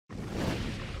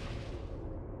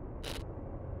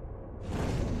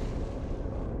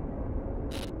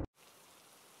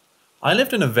I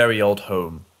lived in a very old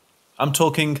home. I'm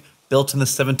talking built in the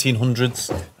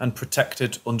 1700s and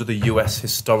protected under the US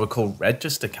Historical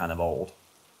Register kind of old.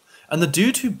 And the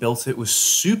dude who built it was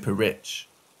super rich.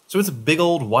 So it's a big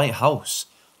old white house,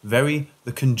 very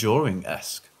The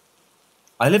Conjuring-esque.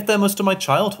 I lived there most of my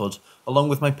childhood, along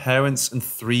with my parents and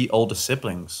 3 older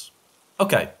siblings.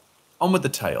 Okay, on with the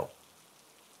tale.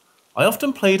 I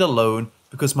often played alone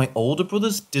because my older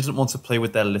brothers didn't want to play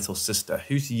with their little sister,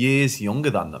 who's years younger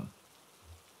than them.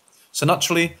 So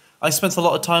naturally, I spent a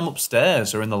lot of time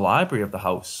upstairs or in the library of the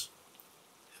house.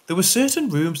 There were certain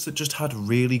rooms that just had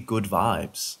really good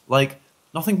vibes, like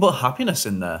nothing but happiness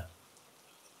in there.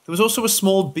 There was also a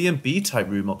small B&B type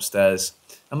room upstairs,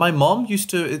 and my mom used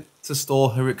to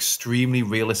store her extremely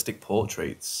realistic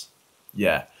portraits.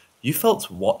 Yeah, you felt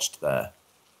watched there.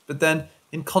 But then,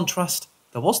 in contrast,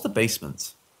 there was the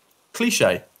basement.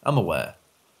 Cliché, I'm aware.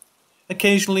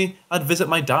 Occasionally, I'd visit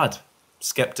my dad.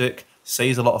 Skeptic,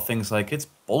 says a lot of things like it's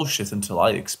bullshit until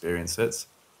I experience it.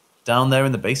 Down there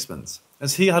in the basement,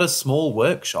 as he had a small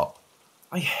workshop.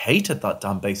 I hated that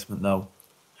damn basement though.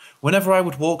 Whenever I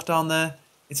would walk down there,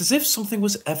 it's as if something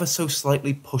was ever so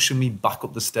slightly pushing me back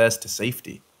up the stairs to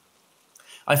safety.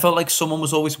 I felt like someone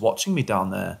was always watching me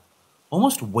down there,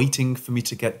 almost waiting for me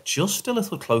to get just a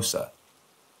little closer.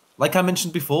 Like I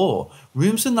mentioned before,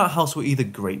 rooms in that house were either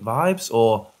great vibes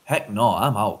or heck no,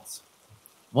 I'm out.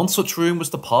 One such room was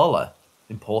the parlour.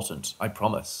 Important, I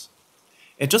promise.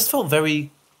 It just felt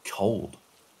very cold,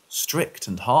 strict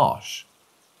and harsh.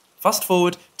 Fast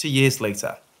forward to years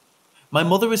later. My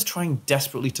mother is trying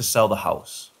desperately to sell the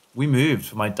house. We moved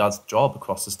for my dad's job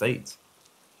across the state.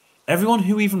 Everyone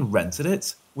who even rented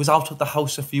it was out of the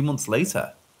house a few months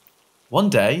later. One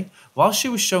day, while she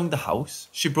was showing the house,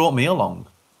 she brought me along.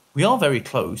 We are very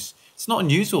close. It's not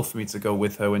unusual for me to go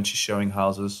with her when she's showing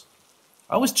houses.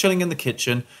 I was chilling in the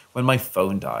kitchen when my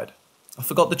phone died. I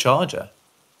forgot the charger.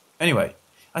 Anyway,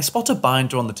 I spot a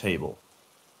binder on the table.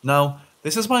 Now,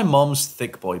 this is my mom's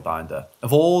thick boy binder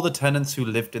of all the tenants who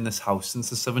lived in this house since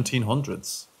the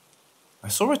 1700s. I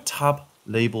saw a tab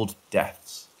labelled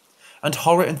deaths, and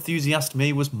horror enthusiast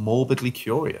me was morbidly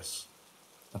curious.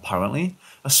 Apparently,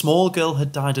 a small girl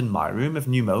had died in my room of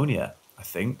pneumonia, I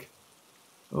think.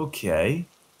 Okay.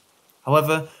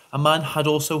 However, a man had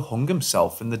also hung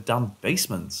himself in the damn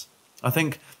basement. I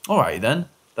think, alright then,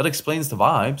 that explains the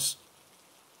vibes.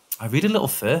 I read a little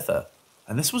further,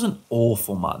 and this was an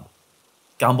awful man.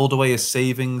 Gambled away his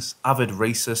savings, avid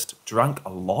racist, drank a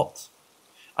lot.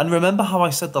 And remember how I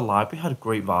said the library had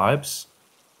great vibes?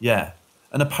 Yeah,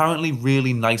 an apparently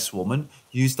really nice woman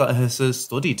used that as her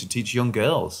study to teach young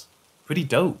girls. Pretty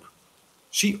dope.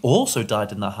 She also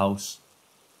died in that house.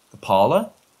 The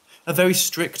parlour? A very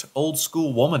strict,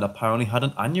 old-school woman apparently had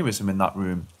an aneurysm in that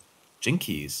room.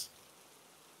 Jinkies.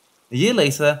 A year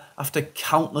later, after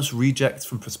countless rejects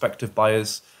from prospective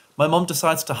buyers, my mum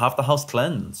decides to have the house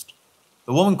cleansed.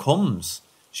 The woman comes.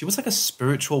 She was like a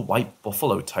spiritual white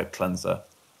buffalo type cleanser.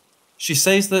 She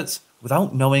says that,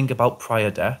 without knowing about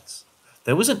prior deaths,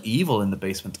 there was an evil in the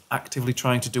basement actively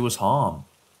trying to do us harm.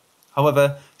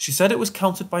 However, she said it was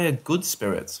countered by a good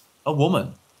spirit, a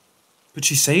woman. But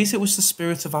she says it was the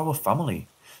spirit of our family,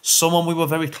 someone we were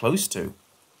very close to.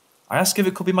 I asked if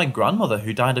it could be my grandmother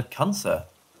who died of cancer.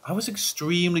 I was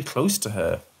extremely close to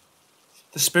her.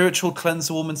 The spiritual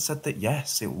cleanser woman said that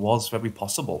yes, it was very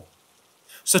possible.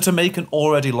 So to make an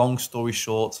already long story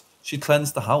short, she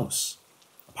cleansed the house.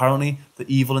 Apparently, the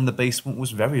evil in the basement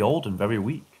was very old and very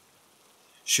weak.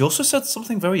 She also said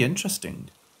something very interesting.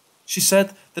 She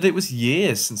said that it was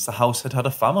years since the house had had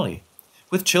a family,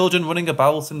 with children running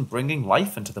about and bringing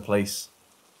life into the place.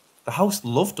 The house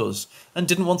loved us and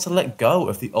didn't want to let go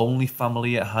of the only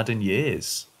family it had in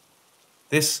years.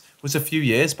 This was a few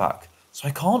years back, so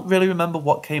I can't really remember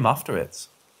what came after it,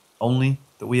 only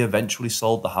that we eventually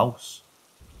sold the house.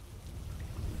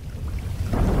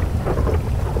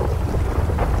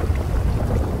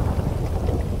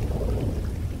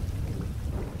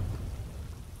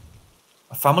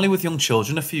 A family with young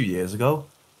children a few years ago,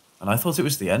 and I thought it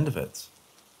was the end of it.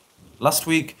 Last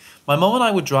week, my mum and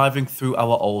I were driving through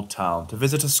our old town to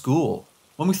visit a school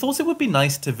when we thought it would be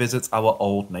nice to visit our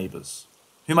old neighbours,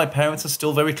 who my parents are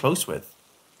still very close with.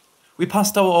 We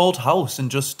passed our old house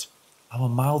and our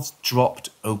mouths dropped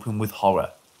open with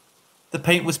horror. The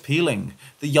paint was peeling,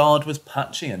 the yard was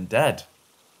patchy and dead,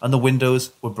 and the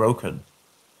windows were broken.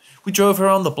 We drove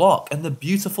around the block and the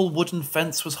beautiful wooden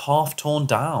fence was half torn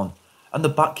down, and the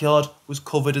backyard was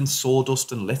covered in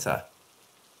sawdust and litter.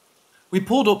 We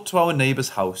pulled up to our neighbour's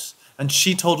house and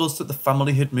she told us that the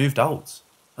family had moved out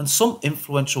and some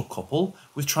influential couple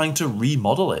was trying to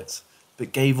remodel it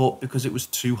but gave up because it was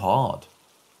too hard.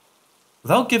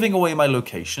 Without giving away my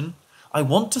location, I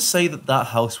want to say that that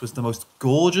house was the most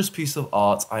gorgeous piece of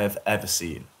art I have ever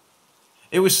seen.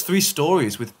 It was 3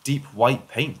 stories with deep white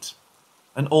paint,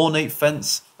 an ornate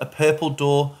fence, a purple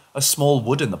door, a small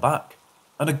wood in the back,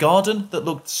 and a garden that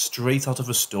looked straight out of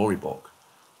a storybook.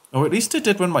 Or at least it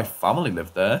did when my family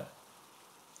lived there.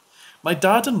 My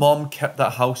dad and mom kept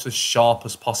that house as sharp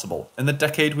as possible in the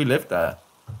decade we lived there.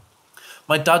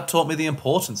 My dad taught me the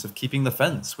importance of keeping the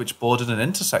fence, which bordered an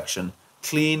intersection,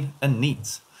 clean and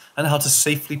neat, and how to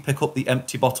safely pick up the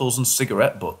empty bottles and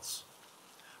cigarette butts.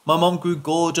 My mom grew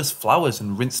gorgeous flowers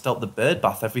and rinsed out the bird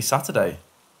bath every Saturday.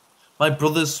 My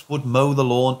brothers would mow the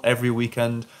lawn every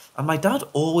weekend, and my dad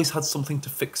always had something to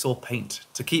fix or paint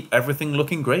to keep everything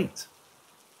looking great.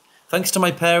 Thanks to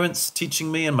my parents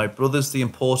teaching me and my brothers the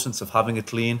importance of having a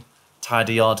clean,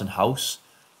 tidy yard and house,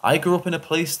 I grew up in a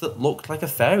place that looked like a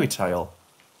fairy tale.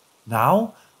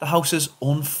 Now, the house is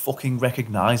unfucking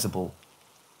recognisable.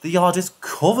 The yard is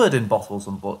covered in bottles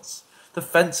and butts. The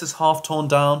fence is half torn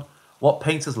down, what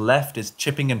paint is left is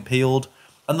chipping and peeled,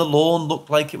 and the lawn looked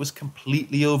like it was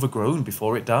completely overgrown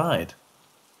before it died.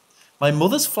 My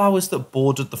mother's flowers that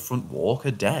bordered the front walk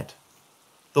are dead.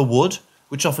 The wood,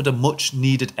 which offered a much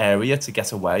needed area to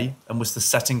get away and was the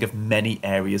setting of many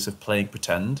areas of playing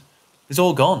pretend, is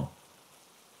all gone.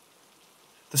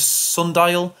 The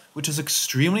sundial, which is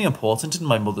extremely important in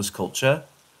my mother's culture,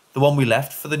 the one we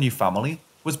left for the new family,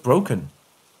 was broken.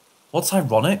 What's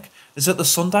ironic is that the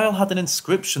sundial had an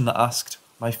inscription that asked,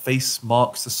 "My face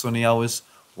marks the sunny hours,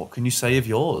 what can you say of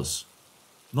yours?"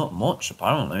 Not much,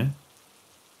 apparently.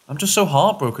 I'm just so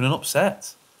heartbroken and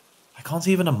upset. I can't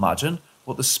even imagine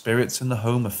what the spirits in the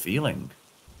home are feeling.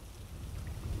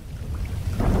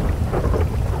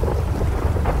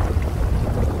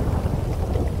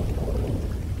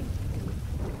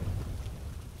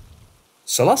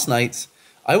 So last night,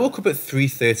 I woke up at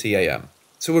 3:30 AM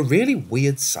to a really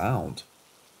weird sound.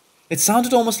 It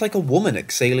sounded almost like a woman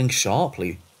exhaling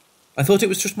sharply. I thought it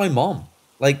was just my mom,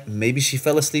 like maybe she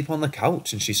fell asleep on the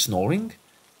couch and she's snoring.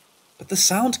 But the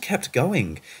sound kept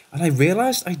going, and I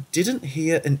realised I didn't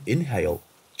hear an inhale,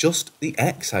 just the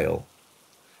exhale.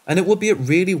 And it would be at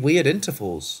really weird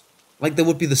intervals, like there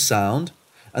would be the sound,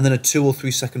 and then a 2 or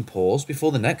 3 second pause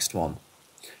before the next one.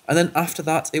 And then after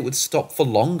that it would stop for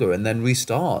longer and then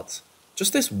restart.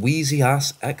 Just this wheezy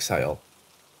ass exhale.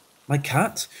 My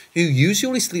cat, who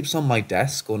usually sleeps on my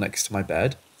desk or next to my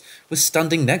bed, was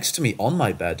standing next to me on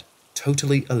my bed,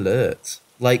 totally alert,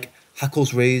 like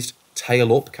hackles raised,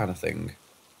 tail up kind of thing.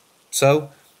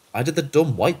 So I did the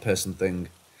dumb white person thing,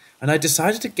 and I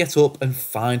decided to get up and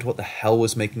find what the hell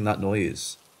was making that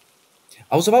noise.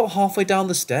 I was about halfway down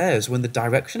the stairs when the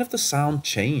direction of the sound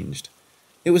changed.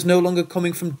 It was no longer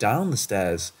coming from down the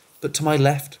stairs, but to my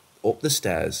left, up the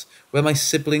stairs, where my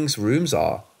siblings' rooms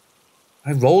are.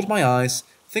 I rolled my eyes,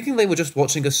 thinking they were just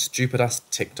watching a stupid-ass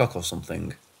TikTok or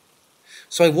something.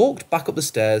 So I walked back up the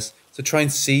stairs to try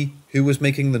and see who was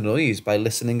making the noise by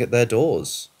listening at their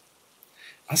doors.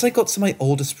 As I got to my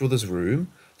oldest brother's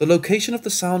room, the location of the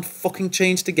sound fucking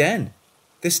changed again,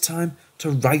 this time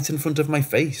to right in front of my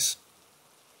face.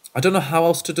 I don't know how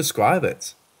else to describe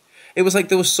it. It was like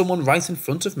there was someone right in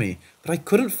front of me, but I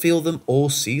couldn't feel them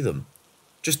or see them.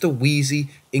 Just a wheezy,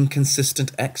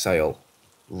 inconsistent exhale,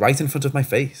 right in front of my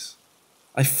face.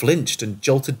 I flinched and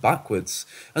jolted backwards,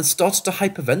 and started to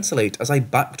hyperventilate as I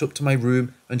backed up to my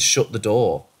room and shut the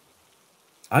door.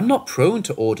 I'm not prone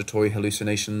to auditory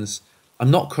hallucinations.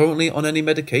 I'm not currently on any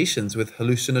medications with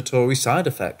hallucinatory side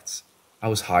effects. I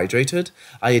was hydrated,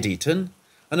 I had eaten,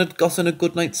 and had gotten a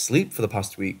good night's sleep for the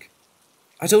past week.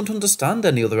 I don't understand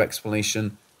any other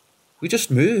explanation. We just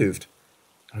moved.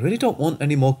 I really don't want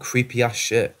any more creepy ass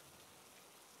shit.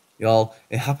 Y'all,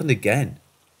 it happened again.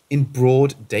 In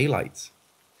broad daylight.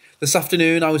 This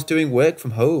afternoon I was doing work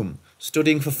from home,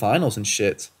 studying for finals and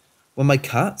shit, when my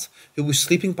cat, who was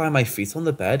sleeping by my feet on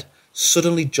the bed,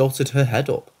 suddenly jolted her head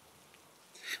up.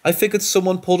 I figured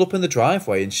someone pulled up in the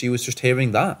driveway and she was just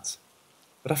hearing that.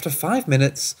 But after 5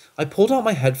 minutes, I pulled out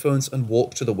my headphones and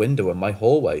walked to the window in my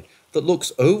hallway that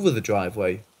looks over the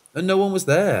driveway, and no one was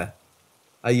there.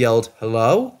 I yelled,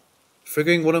 "Hello?"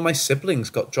 figuring one of my siblings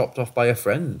got dropped off by a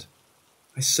friend.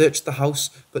 I searched the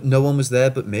house, but no one was there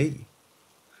but me.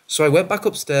 So I went back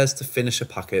upstairs to finish a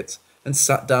packet and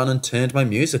sat down and turned my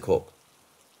music up.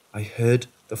 I heard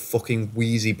the fucking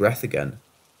wheezy breath again,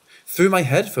 through my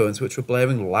headphones which were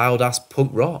blaring loud-ass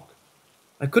punk rock.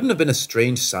 I couldn't have been a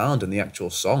strange sound in the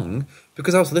actual song,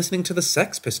 because I was listening to the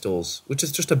Sex Pistols, which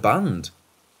is just a band.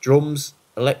 Drums,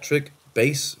 electric,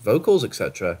 bass, vocals,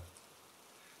 etc.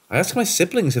 I asked my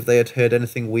siblings if they had heard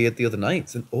anything weird the other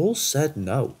night, and all said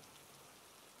no.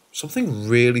 something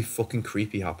really fucking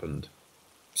creepy happened.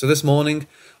 So this morning,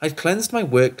 I'd cleansed my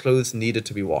work clothes needed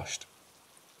to be washed.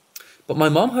 But my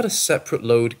mom had a separate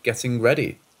load getting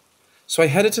ready, so I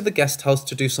headed to the guest house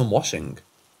to do some washing.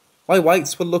 My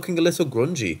whites were looking a little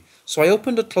grungy, so I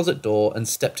opened a closet door and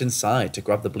stepped inside to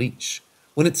grab the bleach,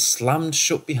 when it slammed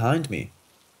shut behind me.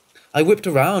 I whipped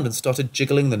around and started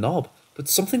jiggling the knob, but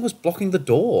something was blocking the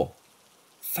door.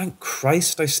 Thank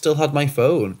Christ I still had my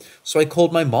phone, so I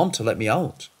called my mom to let me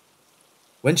out.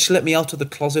 When she let me out of the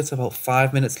closet about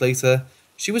 5 minutes later,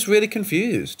 she was really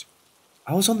confused.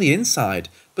 I was on the inside,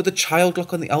 but the child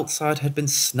lock on the outside had been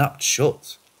snapped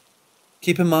shut.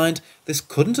 Keep in mind, this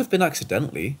couldn't have been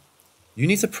accidentally. You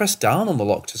need to press down on the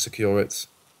lock to secure it.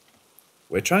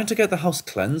 We're trying to get the house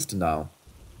cleansed now.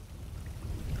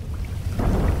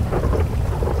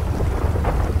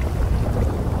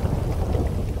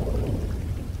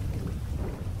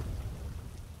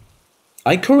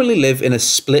 I currently live in a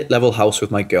split-level house with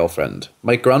my girlfriend,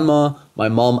 my grandma, my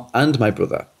mom, and my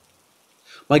brother.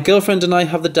 My girlfriend and I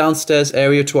have the downstairs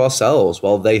area to ourselves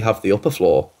while they have the upper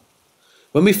floor.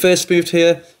 When we first moved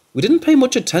here, we didn't pay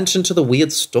much attention to the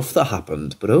weird stuff that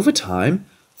happened, but over time,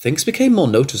 things became more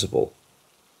noticeable.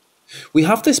 We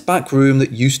have this back room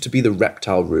that used to be the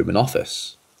reptile room and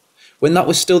office. When that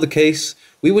was still the case,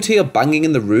 we would hear banging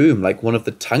in the room like one of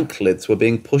the tank lids were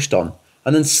being pushed on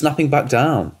and then snapping back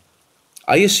down.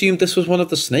 I assumed this was one of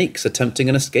the snakes attempting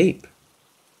an escape.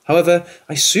 However,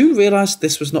 I soon realised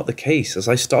this was not the case as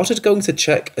I started going to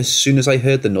check as soon as I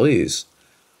heard the noise.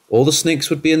 All the snakes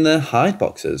would be in their hide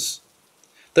boxes.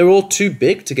 They were all too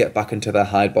big to get back into their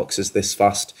hide boxes this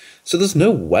fast, so there's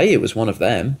no way it was one of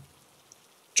them.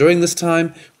 During this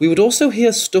time, we would also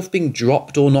hear stuff being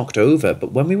dropped or knocked over,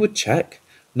 but when we would check,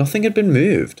 nothing had been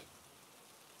moved.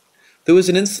 There was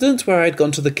an incident where I had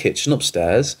gone to the kitchen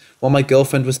upstairs while my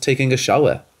girlfriend was taking a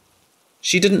shower.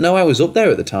 She didn't know I was up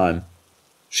there at the time.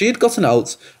 She had gotten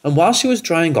out, and while she was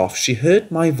drying off, she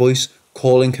heard my voice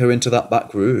calling her into that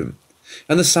back room,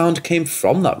 and the sound came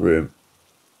from that room.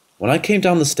 When I came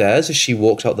down the stairs as she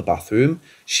walked out the bathroom,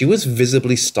 she was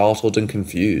visibly startled and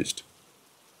confused.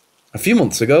 A few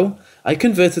months ago, I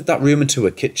converted that room into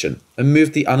a kitchen and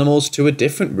moved the animals to a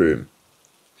different room.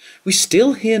 We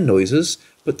still hear noises,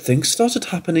 but things started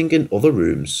happening in other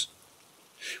rooms.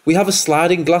 We have a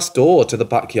sliding glass door to the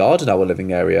backyard in our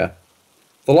living area.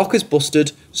 The lock is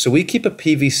busted, so we keep a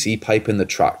PVC pipe in the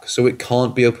track so it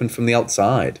can't be opened from the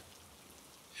outside.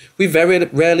 We very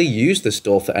rarely use this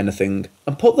door for anything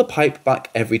and put the pipe back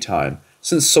every time,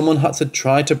 since someone had to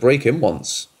try to break in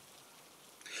once.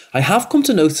 I have come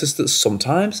to notice that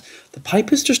sometimes the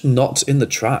pipe is just not in the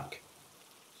track.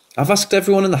 I've asked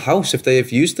everyone in the house if they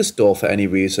have used this door for any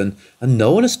reason, and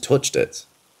no one has touched it.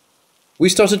 We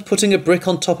started putting a brick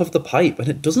on top of the pipe, and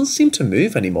it doesn't seem to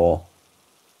move anymore.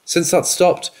 Since that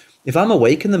stopped, if I'm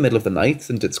awake in the middle of the night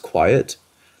and it's quiet,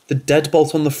 the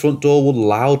deadbolt on the front door will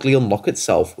loudly unlock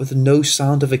itself with no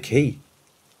sound of a key.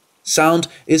 Sound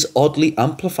is oddly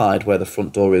amplified where the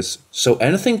front door is, so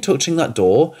anything touching that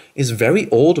door is very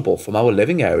audible from our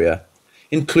living area,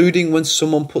 including when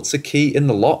someone puts a key in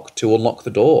the lock to unlock the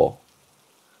door.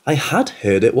 I had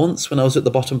heard it once when I was at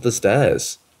the bottom of the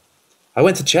stairs. I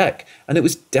went to check, and it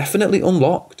was definitely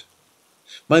unlocked.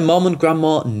 My mom and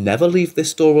grandma never leave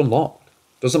this door unlocked.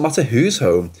 Doesn't matter who's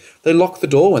home, they lock the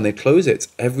door when they close it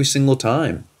every single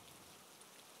time.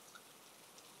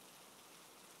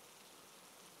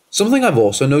 Something I've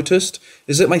also noticed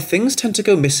is that my things tend to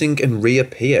go missing and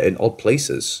reappear in odd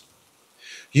places.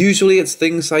 Usually it's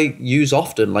things I use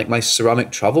often, like my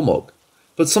ceramic travel mug,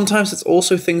 but sometimes it's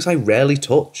also things I rarely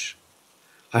touch.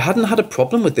 I hadn't had a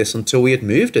problem with this until we had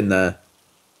moved in there.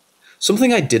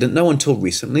 Something I didn't know until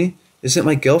recently is that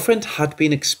my girlfriend had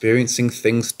been experiencing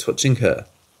things touching her.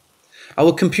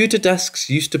 Our computer desks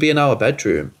used to be in our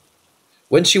bedroom.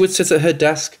 When she would sit at her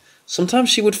desk, sometimes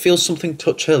she would feel something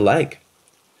touch her leg.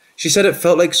 She said it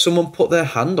felt like someone put their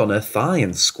hand on her thigh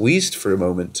and squeezed for a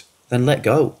moment, then let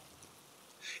go.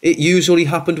 It usually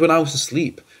happened when I was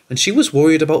asleep, and she was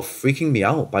worried about freaking me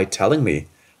out by telling me,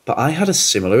 but I had a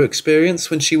similar experience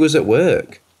when she was at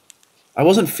work. I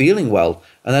wasn't feeling well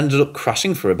and ended up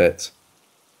crashing for a bit.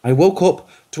 I woke up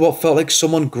to what felt like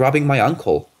someone grabbing my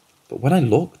ankle, but when I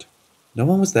looked, no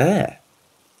one was there.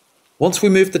 Once we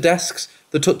moved the desks,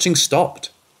 the touching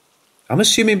stopped. I'm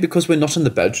assuming because we're not in the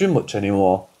bedroom much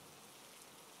anymore.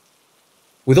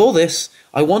 With all this,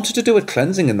 I wanted to do a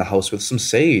cleansing in the house with some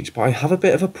sage, but I have a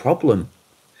bit of a problem.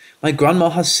 My grandma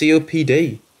has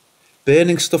COPD.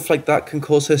 Burning stuff like that can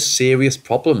cause her serious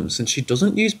problems, and she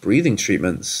doesn't use breathing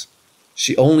treatments.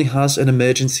 She only has an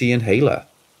emergency inhaler.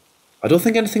 I don't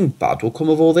think anything bad will come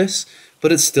of all this,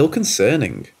 but it's still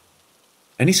concerning.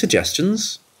 Any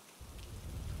suggestions?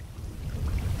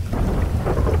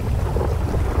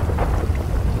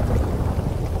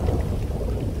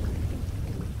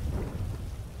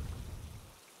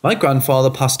 My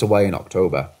grandfather passed away in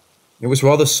October. It was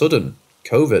rather sudden,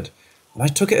 COVID, and I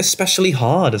took it especially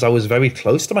hard as I was very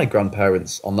close to my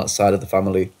grandparents on that side of the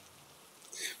family.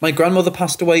 My grandmother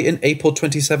passed away in April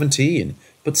 2017,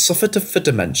 but suffered from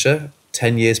dementia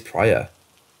 10 years prior.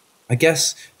 I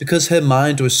guess because her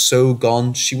mind was so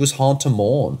gone, she was hard to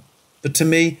mourn. But to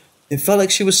me, it felt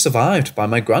like she was survived by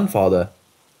my grandfather.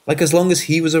 Like as long as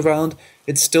he was around,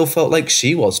 it still felt like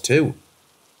she was too.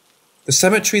 The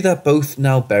cemetery they're both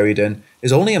now buried in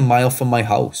is only a mile from my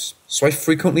house, so I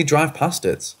frequently drive past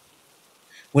it.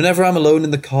 Whenever I'm alone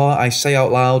in the car, I say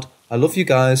out loud, "I love you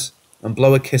guys," and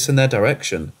blow a kiss in their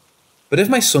direction. But if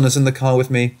my son is in the car with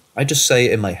me, I just say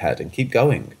it in my head and keep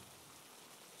going.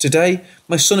 Today,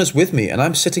 my son is with me and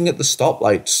I'm sitting at the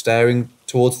stoplight staring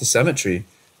towards the cemetery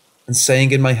and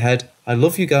saying in my head, "I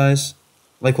love you guys,"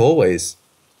 like always.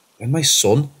 And my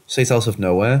son says out of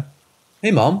nowhere, "Hey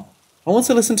Mom, I want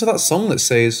to listen to that song that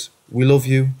says, 'We love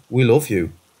you, we love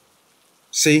you.'"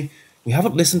 See, we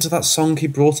haven't listened to that song he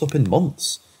brought up in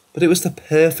months, but it was the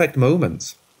perfect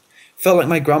moment. Felt like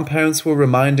my grandparents were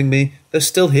reminding me they're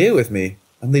still here with me,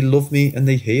 and they love me and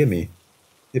they hear me.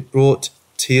 It brought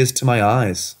tears to my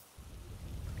eyes.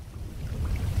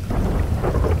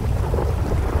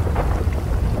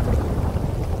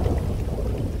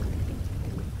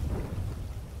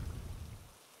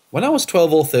 When I was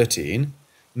 12 or 13,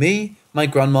 me, my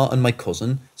grandma and my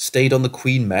cousin stayed on the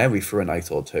Queen Mary for a night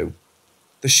or two.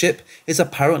 The ship is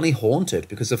apparently haunted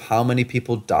because of how many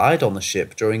people died on the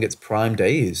ship during its prime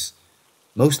days,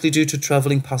 mostly due to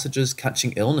travelling passengers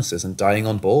catching illnesses and dying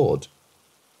on board.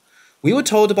 We were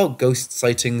told about ghost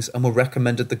sightings and were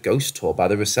recommended the ghost tour by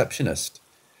the receptionist,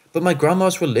 but my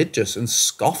grandma's religious and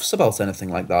scoffs about anything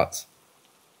like that.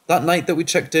 That night that we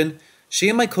checked in, she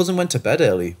and my cousin went to bed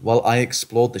early while I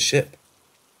explored the ship.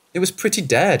 It was pretty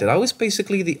dead and I was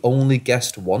basically the only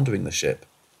guest wandering the ship.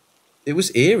 It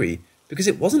was eerie because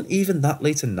it wasn't even that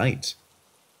late at night.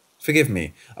 Forgive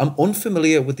me, I'm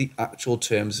unfamiliar with the actual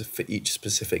terms for each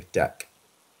specific deck.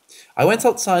 I went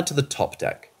outside to the top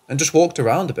deck and just walked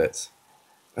around a bit.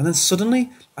 And then suddenly,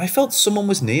 I felt someone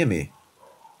was near me.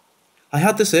 I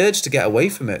had this urge to get away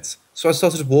from it, so I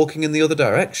started walking in the other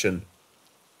direction.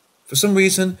 For some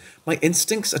reason, my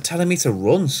instincts are telling me to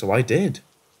run, so I did.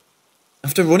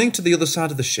 After running to the other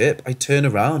side of the ship, I turn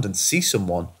around and see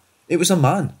someone. It was a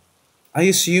man. I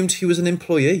assumed he was an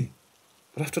employee,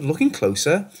 but after looking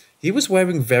closer, he was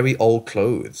wearing very old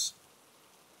clothes.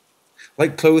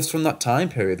 Like clothes from that time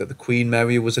period that the Queen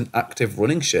Mary was an active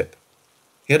running ship.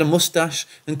 He had a mustache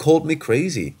and called me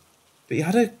crazy, but he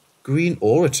had a green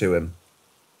aura to him.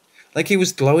 Like he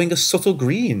was glowing a subtle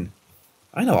green.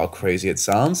 I know how crazy it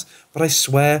sounds, but I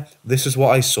swear this is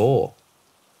what I saw.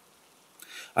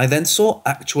 I then saw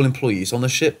actual employees on the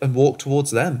ship and walked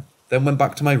towards them, then went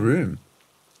back to my room.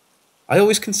 I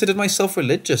always considered myself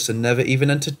religious and never even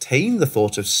entertained the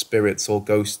thought of spirits or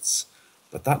ghosts,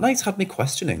 but that night had me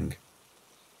questioning.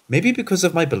 Maybe because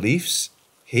of my beliefs,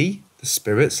 he, the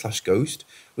spirit/ghost,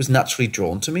 was naturally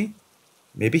drawn to me.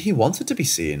 Maybe he wanted to be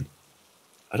seen.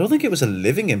 I don't think it was a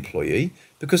living employee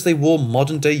because they wore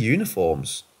modern day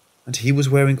uniforms, and he was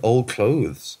wearing old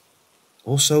clothes.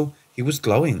 Also, he was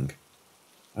glowing.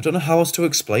 I don't know how else to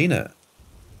explain it.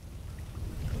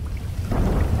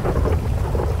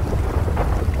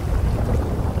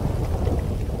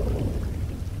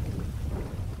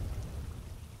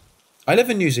 I live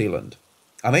in New Zealand.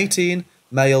 I'm 18,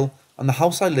 male, and the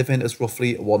house I live in is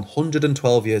roughly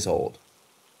 112 years old.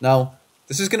 Now,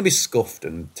 this is going to be scuffed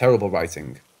and terrible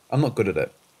writing. I'm not good at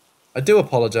it. I do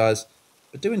apologise,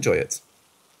 but do enjoy it.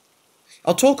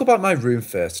 I'll talk about my room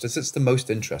first, as it's the most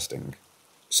interesting.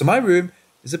 So my room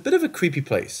is a bit of a creepy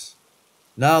place.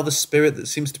 Now, the spirit that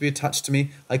seems to be attached to me,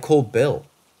 I call Bill.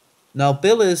 Now,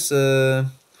 Bill is,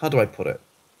 how do I put it?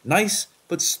 Nice,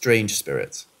 but strange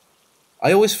spirit.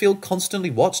 I always feel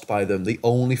constantly watched by them. The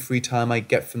only free time I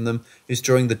get from them is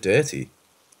during the dirty.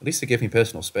 At least they give me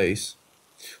personal space.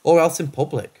 Or else in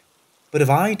public. But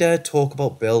if I dare talk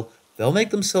about Bill, they'll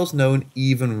make themselves known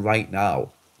even right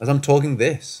now, as I'm talking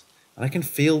this, and I can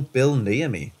feel Bill near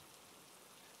me.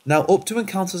 Now, up to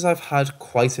encounters, I've had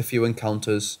quite a few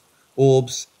encounters.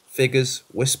 Orbs, figures,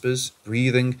 whispers,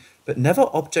 breathing, but never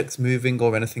objects moving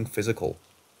or anything physical.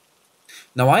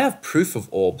 Now, I have proof of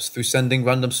orbs through sending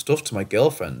random stuff to my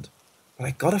girlfriend, but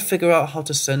I gotta figure out how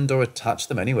to send or attach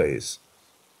them anyways.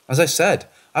 As I said,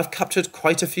 I've captured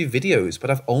quite a few videos, but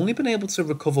I've only been able to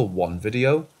recover one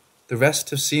video. The rest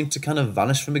have seemed to kind of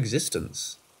vanish from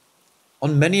existence.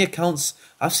 On many accounts,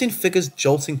 I've seen figures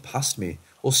jolting past me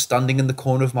or standing in the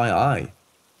corner of my eye.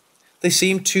 They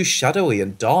seem too shadowy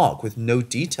and dark with no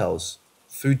details,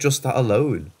 through just that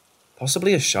alone.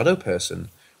 Possibly a shadow person,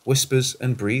 whispers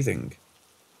and breathing.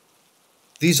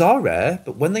 These are rare,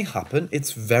 but when they happen,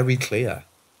 it's very clear.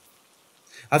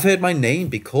 I've heard my name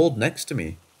be called next to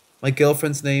me. My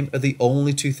girlfriend's name are the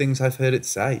only two things I've heard it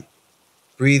say.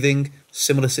 Breathing,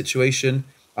 similar situation,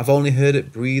 I've only heard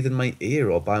it breathe in my ear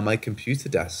or by my computer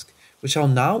desk, which I'll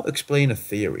now explain a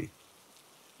theory.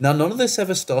 Now, none of this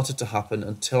ever started to happen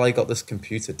until I got this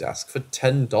computer desk for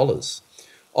 $10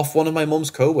 off one of my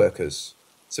mum's co-workers.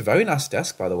 It's a very nice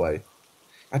desk, by the way.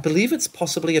 I believe it's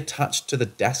possibly attached to the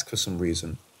desk for some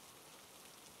reason.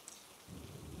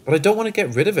 But I don't want to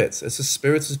get rid of it, as the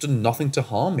spirit has done nothing to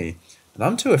harm me, and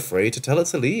I'm too afraid to tell it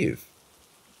to leave.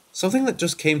 Something that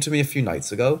just came to me a few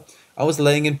nights ago, I was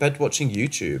laying in bed watching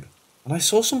YouTube, and I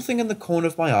saw something in the corner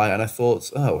of my eye and I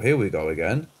thought, oh, here we go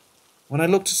again. When I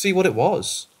looked to see what it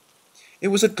was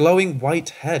a glowing white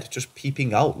head just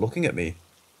peeping out looking at me.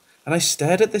 And I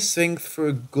stared at this thing for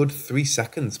a good 3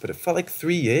 seconds, but it felt like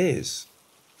 3 years.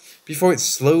 Before it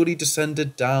slowly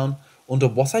descended down under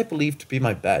what I believed to be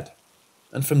my bed.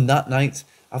 And from that night,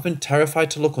 I've been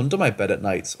terrified to look under my bed at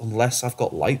night unless I've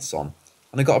got lights on,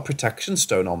 and I got a protection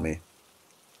stone on me.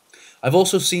 I've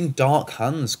also seen dark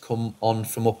hands come on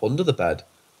from up under the bed,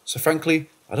 so frankly,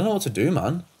 I don't know what to do,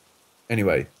 man.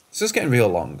 Anyway, this is getting real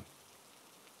long.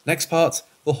 Next part,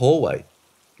 the hallway.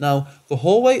 Now, the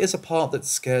hallway is a part that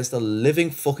scares the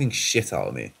living fucking shit out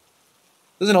of me.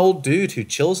 There's an old dude who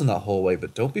chills in that hallway,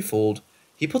 but don't be fooled.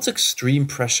 He puts extreme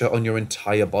pressure on your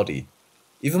entire body.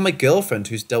 Even my girlfriend,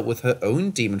 who's dealt with her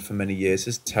own demon for many years,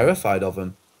 is terrified of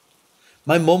him.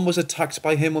 My mum was attacked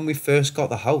by him when we first got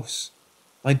the house.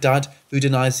 My dad, who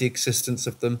denies the existence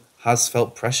of them, has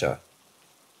felt pressure.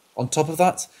 On top of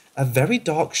that, a very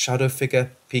dark shadow figure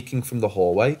peeking from the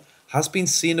hallway has been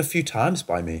seen a few times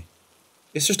by me.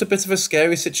 It's just a bit of a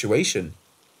scary situation.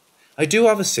 I do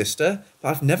have a sister, but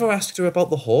I've never asked her about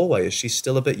the hallway as she's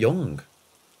still a bit young.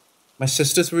 My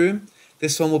sister's room,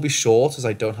 this one will be short as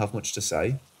I don't have much to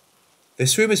say.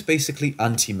 This room is basically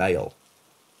anti-male.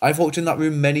 I've walked in that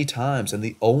room many times and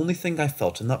the only thing I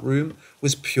felt in that room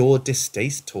was pure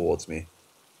distaste towards me.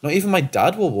 Not even my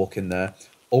dad will walk in there,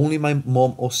 only my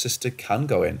mum or sister can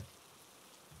go in.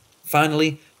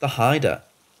 Finally, the hider.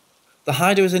 The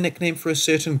hider is a nickname for a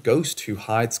certain ghost who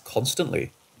hides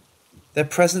constantly. Their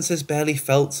presence is barely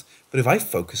felt, but if I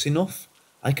focus enough,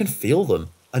 I can feel them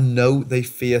and know they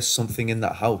fear something in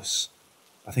that house.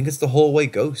 I think it's the hallway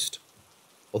ghost.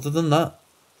 Other than that,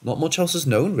 not much else is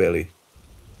known really.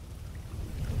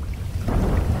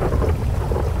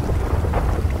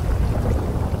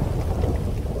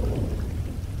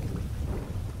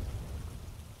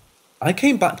 I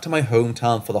came back to my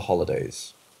hometown for the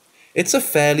holidays. It's a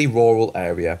fairly rural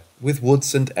area, with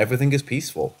woods and everything is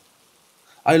peaceful.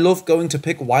 I love going to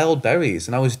pick wild berries,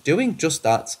 and I was doing just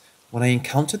that when I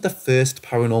encountered the first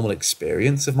paranormal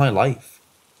experience of my life.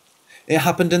 It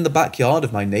happened in the backyard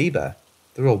of my neighbour.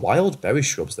 There are wild berry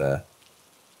shrubs there.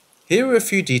 Here are a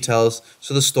few details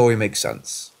so the story makes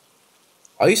sense.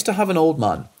 I used to have an old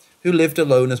man who lived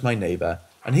alone as my neighbour,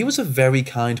 and he was a very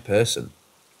kind person.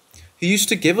 He used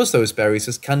to give us those berries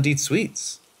as candied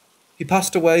sweets. He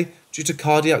passed away due to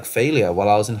cardiac failure while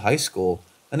I was in high school,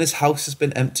 and his house has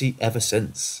been empty ever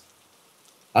since.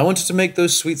 I wanted to make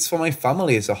those sweets for my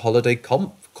family as a holiday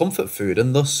comfort food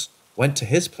and thus went to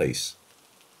his place.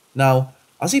 Now,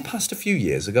 as he passed a few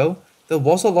years ago, there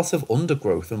was a lot of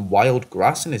undergrowth and wild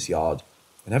grass in his yard,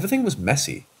 and everything was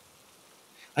messy.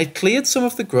 I cleared some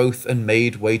of the growth and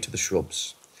made way to the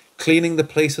shrubs, cleaning the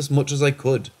place as much as I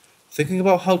could, thinking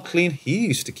about how clean he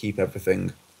used to keep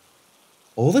everything.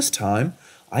 All this time,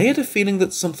 I had a feeling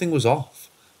that something was off,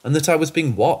 and that I was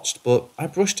being watched, but I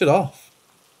brushed it off.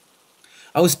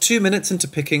 I was 2 minutes into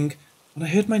picking when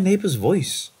I heard my neighbour's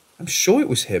voice. I'm sure it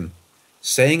was him,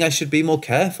 saying I should be more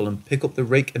careful and pick up the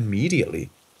rake immediately.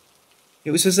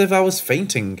 It was as if I was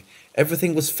fainting,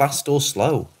 everything was fast or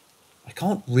slow. I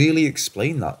can't really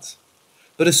explain that.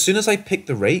 But as soon as I picked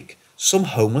the rake, some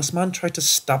homeless man tried to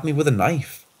stab me with a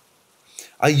knife.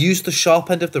 I used the sharp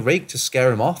end of the rake to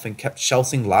scare him off and kept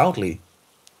shouting loudly.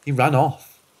 He ran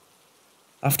off.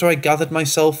 After I gathered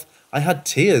myself, I had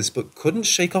tears but couldn't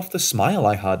shake off the smile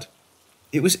I had.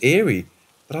 It was eerie,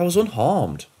 but I was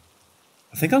unharmed.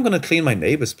 I think I'm going to clean my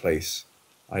neighbour's place.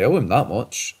 I owe him that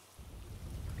much.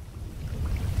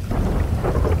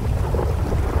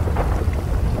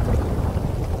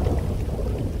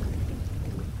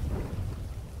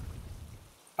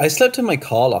 I slept in my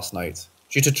car last night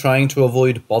due to trying to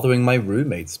avoid bothering my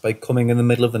roommates by coming in the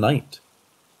middle of the night.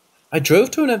 I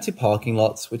drove to an empty parking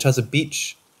lot which has a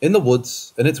beach in the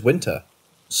woods and it's winter,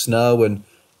 snow and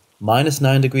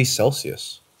 -9 degrees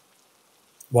Celsius.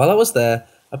 While I was there,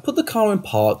 I put the car in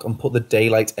park and put the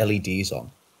daylight LEDs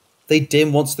on. They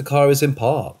dim once the car is in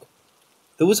park.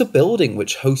 There was a building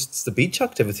which hosts the beach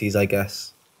activities, I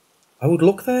guess. I would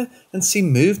look there and see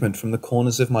movement from the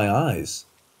corners of my eyes.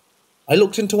 I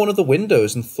looked into one of the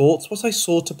windows and thought what I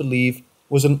saw to believe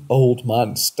was an old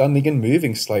man standing and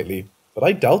moving slightly, but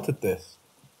I doubted this.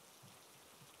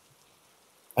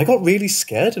 I got really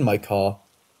scared in my car.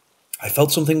 I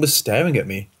felt something was staring at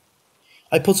me.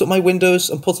 I put up my windows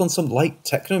and put on some light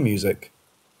techno music.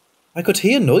 I could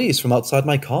hear noise from outside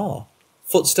my car,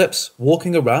 footsteps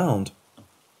walking around.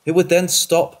 It would then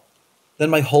stop, then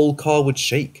my whole car would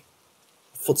shake.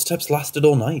 The footsteps lasted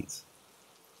all night.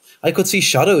 I could see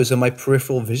shadows in my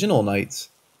peripheral vision all night.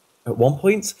 At one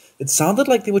point, it sounded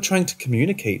like they were trying to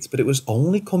communicate, but it was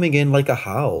only coming in like a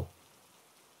howl.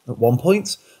 At one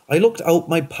point, I looked out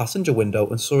my passenger window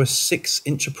and saw a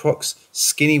 6-inch approx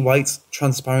skinny white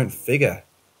transparent figure,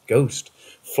 ghost,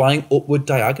 flying upward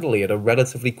diagonally at a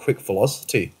relatively quick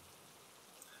velocity.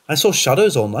 I saw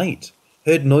shadows all night,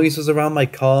 heard noises around my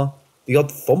car, the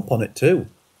odd thump on it too.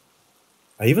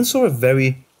 I even saw a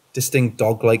very distinct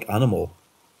dog-like animal,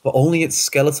 but only its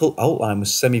skeletal outline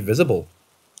was semi-visible,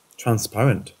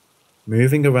 transparent,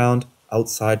 moving around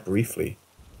outside briefly.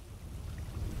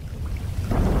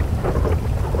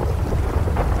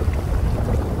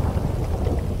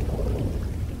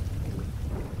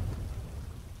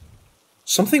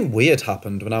 Something weird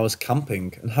happened when I was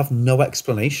camping and have no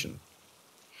explanation.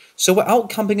 So we're out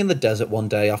camping in the desert one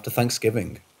day after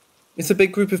Thanksgiving. It's a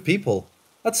big group of people.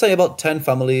 I'd say about 10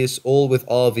 families, all with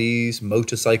RVs,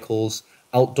 motorcycles,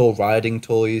 outdoor riding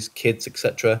toys, kids,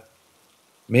 etc.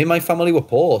 Me and my family were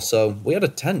poor, so we had a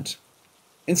tent.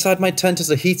 Inside my tent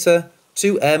is a heater,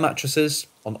 2 air mattresses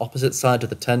on opposite sides of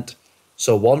the tent,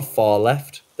 so one far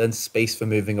left, then space for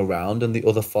moving around, and the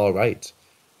other far right.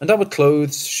 And our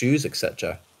clothes, shoes,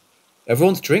 etc.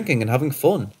 Everyone's drinking and having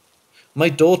fun. My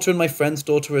daughter and my friend's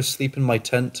daughter are asleep in my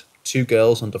tent, 2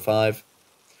 girls under 5.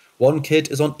 One kid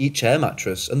is on each air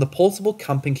mattress and the portable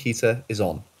camping heater is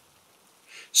on.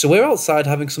 So we're outside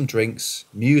having some drinks,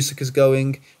 music is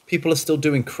going, people are still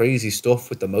doing crazy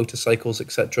stuff with the motorcycles,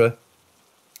 etc.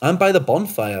 I'm by the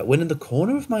bonfire when in the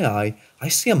corner of my eye, I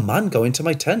see a man go into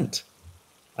my tent.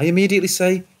 I immediately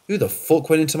say, "Who the fuck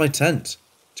went into my tent?"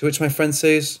 To which my friend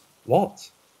says, "What?"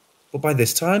 But by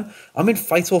this time, I'm in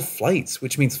fight or flight,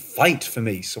 which means fight for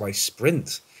me, so I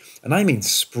sprint. And I mean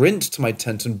sprint to my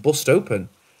tent and bust open,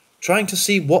 trying to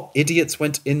see what idiots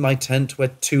went in my tent where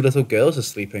 2 little girls are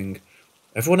sleeping.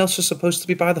 Everyone else was supposed to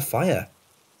be by the fire.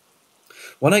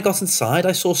 When I got inside,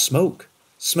 I saw smoke,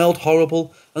 smelled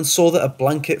horrible, and saw that a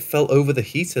blanket fell over the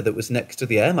heater that was next to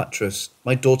the air mattress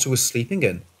my daughter was sleeping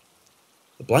in.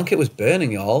 The blanket was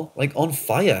burning, y'all, like on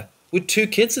fire, with 2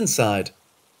 kids inside.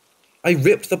 I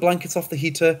ripped the blanket off the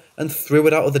heater and threw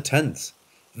it out of the tent,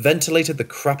 ventilated the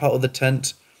crap out of the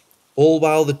tent, all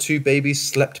while the 2 babies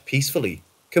slept peacefully,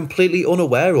 completely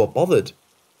unaware or bothered.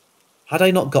 Had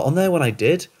I not gotten there when I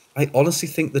did, I honestly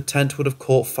think the tent would have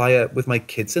caught fire with my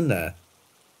kids in there.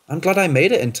 I'm glad I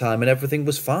made it in time and everything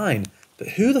was fine,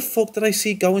 but who the fuck did I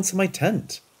see go into my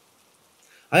tent?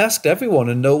 I asked everyone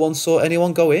and no one saw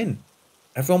anyone go in.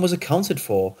 Everyone was accounted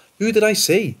for. Who did I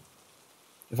see?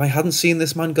 If I hadn't seen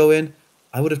this man go in,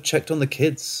 I would have checked on the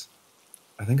kids.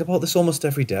 I think about this almost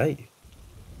every day.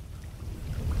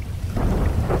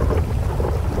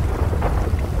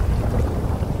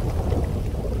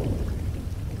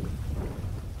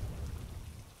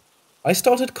 I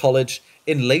started college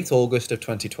in late August of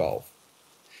 2012.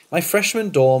 My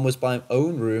freshman dorm was my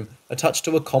own room attached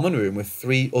to a common room with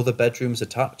 3 other bedrooms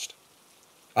attached.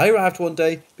 I arrived one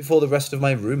day before the rest of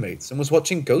my roommates and was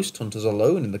watching Ghost Hunters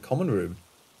alone in the common room.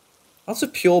 Out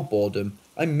of pure boredom,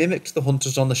 I mimicked the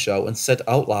hunters on the show and said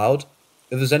out loud,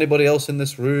 "If there's anybody else in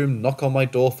this room, knock on my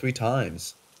door 3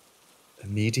 times.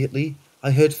 Immediately,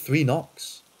 I heard 3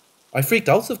 knocks. I freaked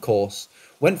out, of course,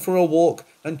 went for a walk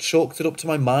and chalked it up to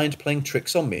my mind playing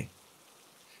tricks on me.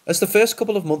 As the first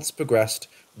couple of months progressed,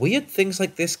 weird things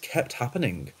like this kept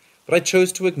happening, but I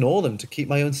chose to ignore them to keep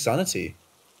my own sanity.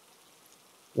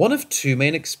 One of 2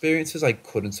 main experiences I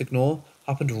couldn't ignore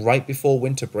happened right before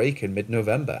winter break in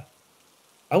mid-November.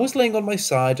 I was laying on my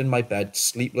side in my bed,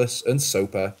 sleepless and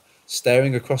sober,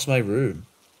 staring across my room.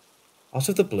 Out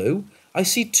of the blue, I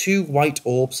see 2 white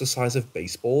orbs the size of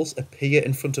baseballs appear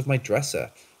in front of my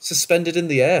dresser, suspended in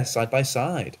the air side by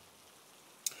side.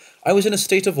 I was in a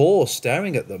state of awe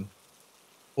staring at them.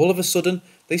 All of a sudden,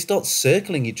 they start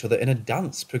circling each other in a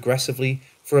dance progressively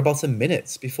for about a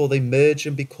minute before they merge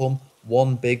and become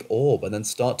one big orb and then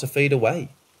start to fade away.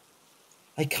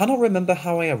 I cannot remember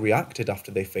how I reacted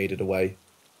after they faded away.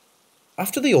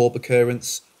 After the orb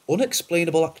occurrence,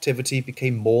 unexplainable activity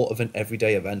became more of an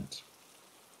everyday event.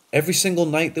 Every single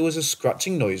night there was a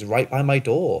scratching noise right by my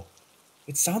door.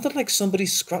 It sounded like somebody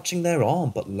scratching their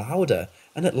arm, but louder,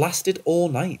 and it lasted all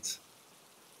night.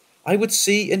 I would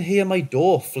see and hear my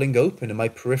door fling open in my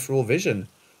peripheral vision,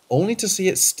 only to see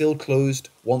it still closed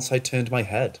once I turned my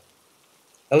head.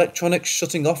 Electronics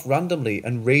shutting off randomly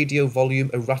and radio volume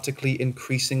erratically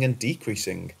increasing and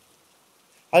decreasing.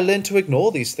 I learned to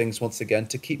ignore these things once again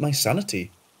to keep my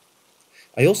sanity.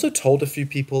 I also told a few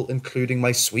people, including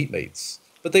my suite mates,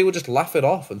 but they would just laugh it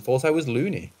off and thought I was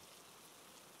loony.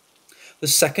 The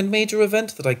second major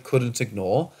event that I couldn't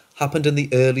ignore happened in the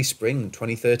early spring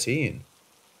 2013.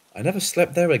 I never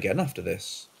slept there again after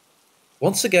this.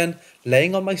 Once again,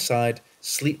 laying on my side,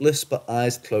 sleepless but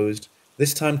eyes closed,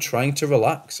 this time trying to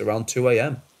relax around 2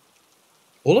 a.m.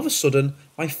 All of a sudden,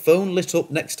 my phone lit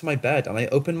up next to my bed and I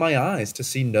opened my eyes to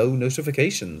see no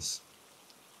notifications.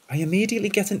 I immediately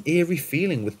get an eerie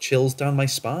feeling with chills down my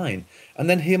spine and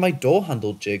then hear my door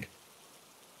handle jig.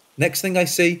 Next thing I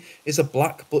see is a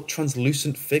black but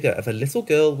translucent figure of a little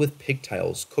girl with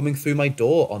pigtails coming through my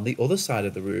door on the other side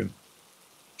of the room.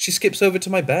 She skips over to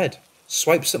my bed,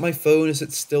 swipes at my phone as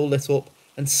it's still lit up,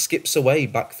 and skips away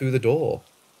back through the door.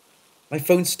 My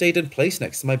phone stayed in place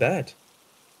next to my bed.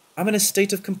 I'm in a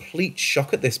state of complete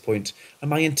shock at this point, and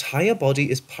my entire body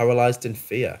is paralyzed in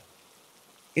fear.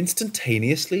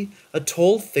 Instantaneously, a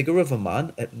tall figure of a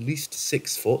man, at least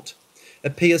 6 foot,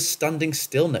 appears standing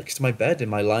still next to my bed in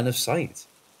my line of sight.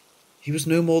 He was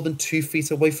no more than 2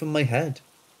 feet away from my head.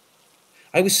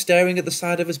 I was staring at the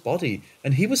side of his body,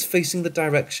 and he was facing the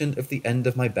direction of the end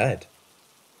of my bed.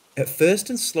 At first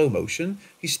in slow motion,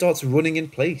 he starts running in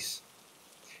place.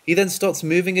 He then starts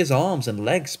moving his arms and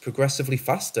legs progressively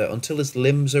faster until his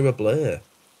limbs are a blur.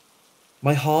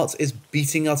 My heart is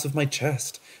beating out of my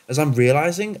chest as I'm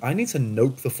realizing I need to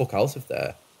nope the fuck out of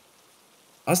there.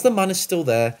 As the man is still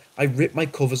there, I rip my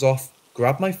covers off,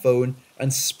 grab my phone,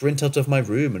 and sprint out of my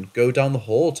room and go down the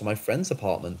hall to my friend's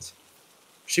apartment.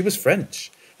 She was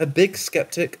French, a big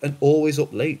skeptic and always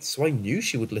up late, so I knew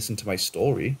she would listen to my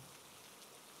story.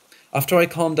 After I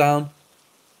calm down,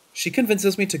 she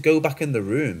convinces me to go back in the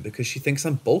room because she thinks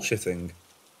I'm bullshitting.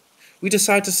 We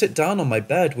decide to sit down on my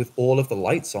bed with all of the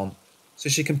lights on, so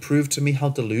she can prove to me how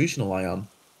delusional I am.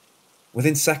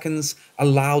 Within seconds, a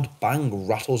loud bang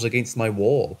rattles against my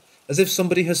wall, as if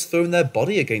somebody has thrown their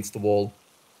body against the wall.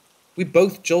 We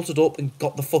both jolted up and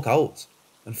got the fuck out,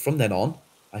 and from then on,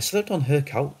 I slept on her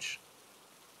couch.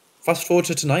 Fast forward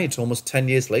to tonight, almost 10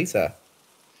 years later.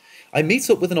 I meet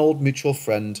up with an old mutual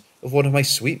friend of one of my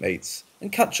suite mates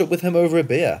and catch up with him over a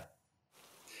beer.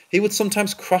 He would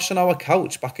sometimes crash on our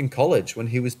couch back in college when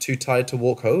he was too tired to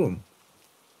walk home.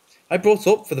 I brought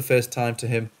up for the first time to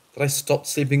him that I stopped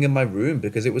sleeping in my room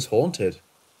because it was haunted.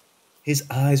 His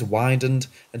eyes widened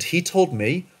and he told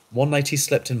me one night he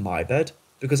slept in my bed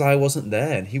because I wasn't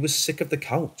there and he was sick of the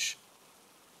couch.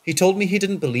 He told me he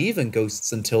didn't believe in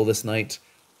ghosts until this night,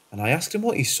 and I asked him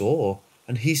what he saw,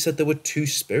 and he said there were 2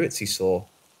 spirits he saw.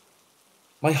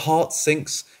 My heart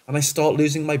sinks and I start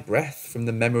losing my breath from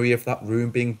the memory of that room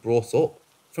being brought up,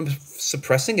 from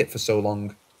suppressing it for so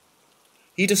long.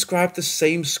 He described the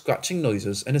same scratching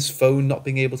noises and his phone not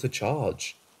being able to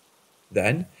charge.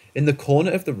 Then, in the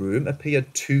corner of the room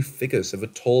appeared 2 figures of a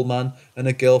tall man and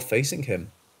a girl facing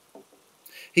him.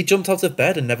 He jumped out of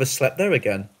bed and never slept there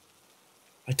again.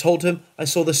 I told him I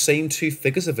saw the same 2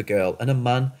 figures of a girl and a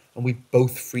man, and we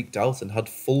both freaked out and had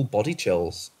full body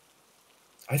chills.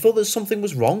 I thought that something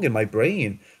was wrong in my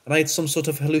brain and I had some sort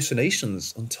of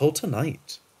hallucinations until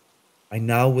tonight. I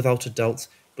now, without a doubt,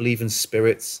 believe in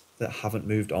spirits that haven't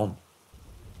moved on.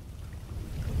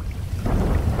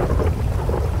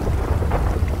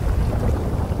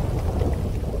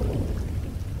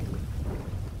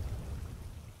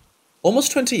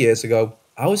 Almost 20 years ago,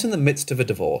 I was in the midst of a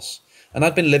divorce, and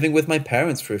I'd been living with my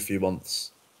parents for a few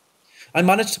months. I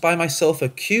managed to buy myself a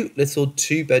cute little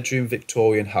 2-bedroom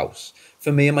Victorian house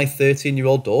for me and my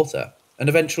 13-year-old daughter, and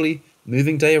eventually,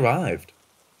 moving day arrived.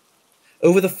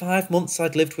 Over the 5 months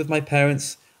I'd lived with my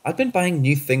parents, I'd been buying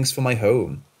new things for my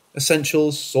home.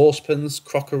 Essentials, saucepans,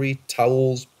 crockery,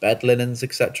 towels, bed linens,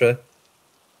 etc.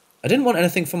 I didn't want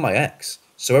anything from my ex,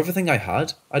 so everything I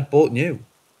had, I'd bought new.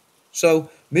 So,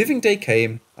 moving day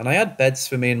came, and I had beds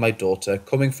for me and my daughter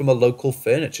coming from a local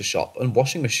furniture shop and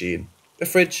washing machine, a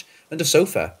fridge, and a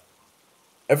sofa.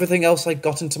 Everything else I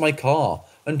got into my car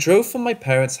and drove from my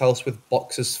parents' house with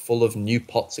boxes full of new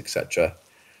pots, etc.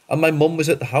 And my mum was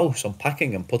at the house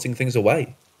unpacking and putting things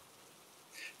away.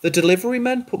 The delivery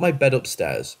men put my bed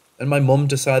upstairs, and my mum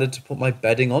decided to put my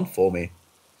bedding on for me.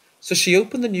 So she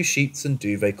opened the new sheets and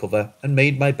duvet cover and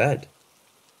made my bed.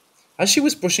 As she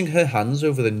was brushing her hands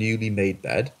over the newly made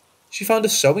bed, she found a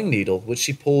sewing needle which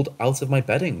she pulled out of my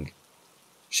bedding.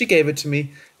 She gave it to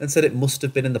me and said it must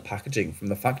have been in the packaging from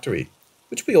the factory,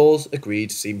 which we all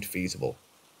agreed seemed feasible.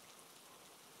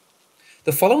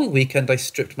 The following weekend I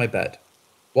stripped my bed,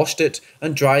 washed it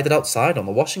and dried it outside on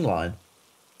the washing line.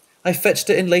 I fetched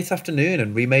it in late afternoon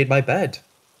and remade my bed.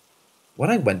 When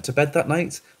I went to bed that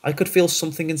night, I could feel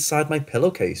something inside my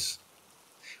pillowcase.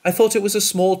 I thought it was a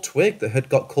small twig that had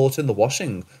got caught in the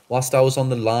washing whilst I was on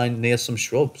the line near some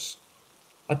shrubs.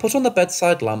 I put on the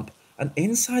bedside lamp, and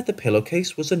inside the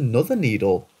pillowcase was another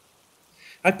needle.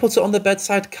 I put it on the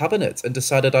bedside cabinet and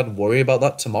decided I'd worry about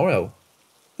that tomorrow.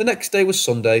 The next day was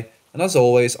Sunday, and as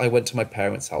always, I went to my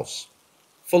parents' house.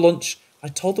 For lunch, I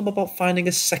told them about finding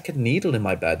a second needle in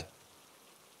my bed.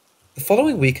 The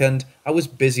following weekend, I was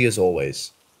busy as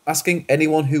always, asking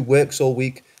anyone who works all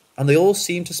week, and they all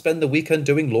seemed to spend the weekend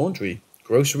doing laundry,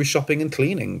 grocery shopping and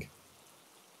cleaning.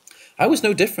 I was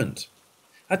no different.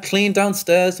 I'd cleaned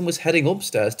downstairs and was heading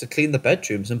upstairs to clean the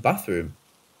bedrooms and bathroom.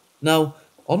 Now,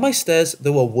 on my stairs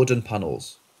there were wooden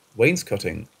panels,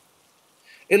 wainscoting.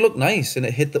 It looked nice and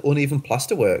it hid the uneven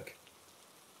plasterwork.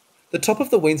 The top of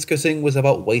the wainscoting was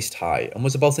about waist high and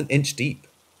was about an inch deep,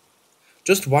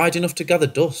 just wide enough to gather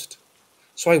dust,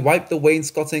 so I wiped the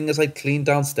wainscoting as I cleaned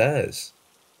downstairs.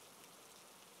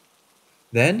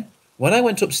 Then, when I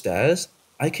went upstairs,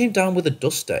 I came down with a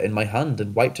duster in my hand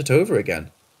and wiped it over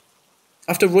again.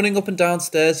 After running up and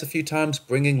downstairs a few times,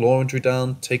 bringing laundry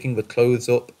down, taking the clothes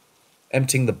up,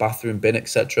 emptying the bathroom bin,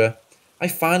 etc., I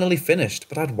finally finished,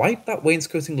 but I'd wipe that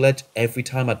wainscoting ledge every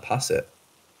time I'd pass it.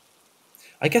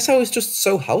 I guess I was just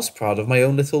so house-proud of my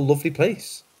own little lovely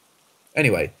place.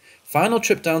 Anyway, final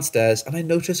trip downstairs, and I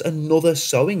noticed another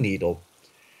sewing needle.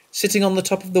 Sitting on the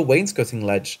top of the wainscoting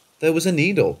ledge, there was a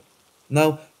needle.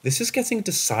 Now, this is getting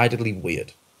decidedly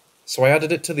weird, so I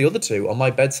added it to the other two on my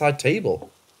bedside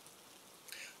table.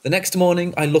 The next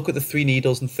morning, I look at the 3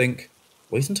 needles and think,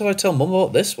 wait until I tell Mum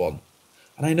about this one.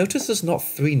 And I notice there's not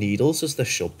 3 needles as there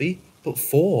should be, but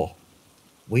 4.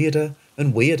 Weirder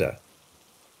and weirder.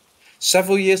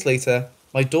 Several years later,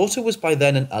 my daughter was by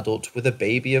then an adult with a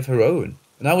baby of her own,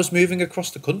 and I was moving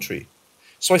across the country.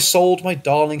 So I sold my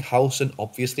darling house and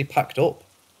obviously packed up.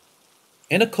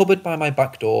 In a cupboard by my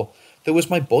back door, there was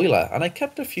my boiler, and I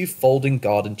kept a few folding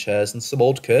garden chairs and some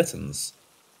old curtains.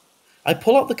 I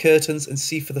pull out the curtains and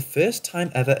see for the first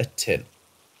time ever a tin,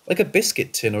 like a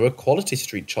biscuit tin or a Quality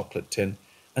Street chocolate tin,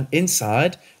 and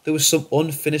inside there was some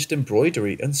unfinished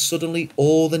embroidery, and suddenly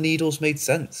all the needles made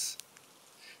sense.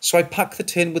 So I pack the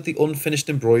tin with the unfinished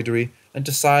embroidery and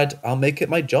decide I'll make it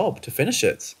my job to finish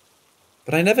it.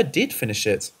 But I never did finish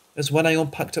it, as when I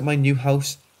unpacked at my new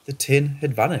house, the tin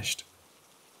had vanished.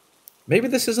 Maybe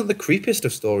this isn't the creepiest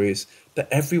of stories, but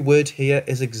every word here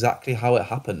is exactly how it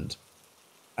happened.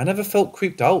 I never felt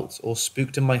creeped out or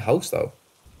spooked in my house though.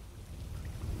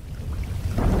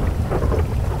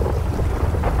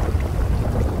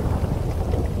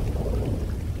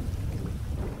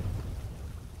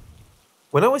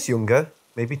 When I was younger,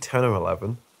 maybe 10 or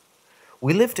 11,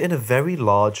 we lived in a very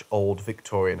large old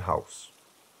Victorian house.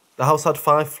 The house had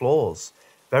 5 floors,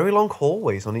 very long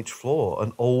hallways on each floor,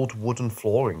 and old wooden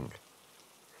flooring.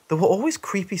 There were always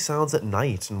creepy sounds at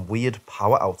night and weird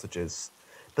power outages,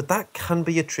 but that can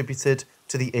be attributed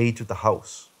to the age of the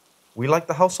house. We liked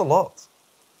the house a lot.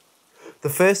 The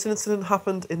first incident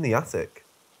happened in the attic.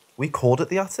 We called it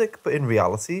the attic, but in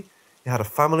reality, it had a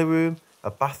family room, a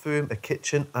bathroom, a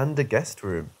kitchen, and a guest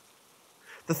room.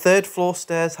 The 3rd floor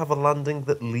stairs have a landing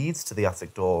that leads to the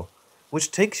attic door,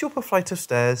 which takes you up a flight of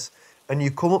stairs, and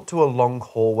you come up to a long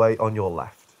hallway on your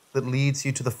left that leads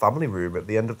you to the family room at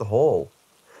the end of the hall,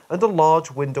 and a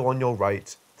large window on your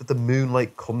right that the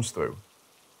moonlight comes through.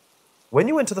 When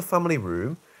you enter the family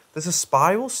room, there's a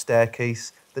spiral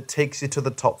staircase that takes you to the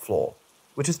top floor,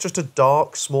 which is just a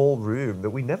dark, small room that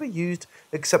we never used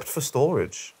except for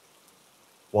storage.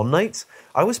 One night,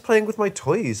 I was playing with my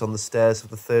toys on the stairs of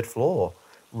the 3rd floor,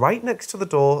 right next to the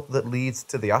door that leads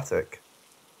to the attic.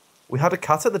 We had a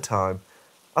cat at the time.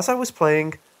 As I was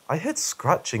playing, I heard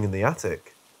scratching in the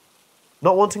attic.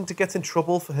 Not wanting to get in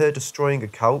trouble for her destroying a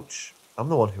couch, I'm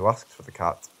the one who asked for the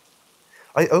cat,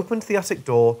 I opened the attic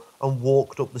door and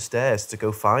walked up the stairs to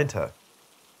go find her.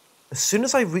 As soon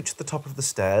as I reached the top of the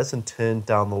stairs and turned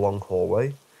down the long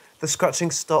hallway, the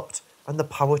scratching stopped and the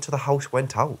power to the house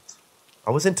went out.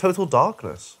 I was in total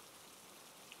darkness.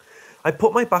 I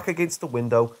put my back against the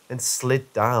window and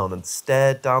slid down and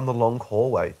stared down the long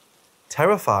hallway,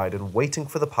 terrified and waiting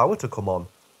for the power to come on.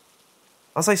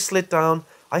 As I slid down,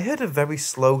 I heard a very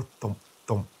slow thump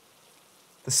thump,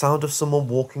 the sound of someone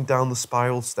walking down the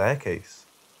spiral staircase.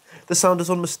 The sound is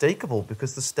unmistakable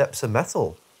because the steps are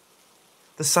metal.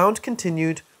 The sound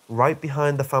continued right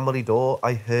behind the family door.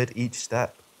 I heard each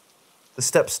step. The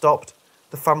steps stopped,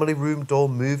 the family room door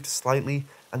moved slightly,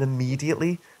 and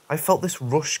immediately I felt this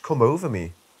rush come over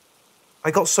me.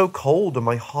 I got so cold and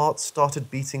my heart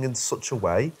started beating in such a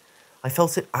way, I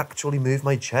felt it actually move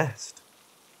my chest.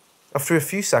 After a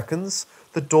few seconds,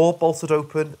 the door bolted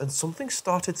open and something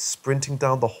started sprinting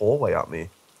down the hallway at me.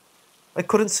 I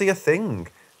couldn't see a thing,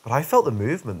 but I felt the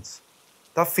movement.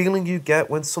 That feeling you get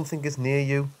when something is near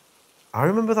you. I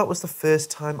remember that was the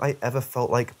first time I ever felt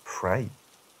like prey.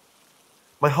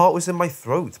 My heart was in my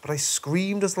throat, but I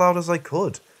screamed as loud as I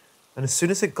could, and as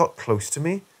soon as it got close to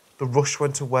me, the rush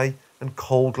went away and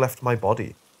cold left my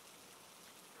body.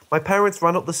 My parents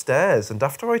ran up the stairs, and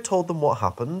after I told them what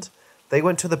happened, they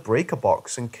went to the breaker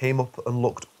box and came up and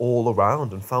looked all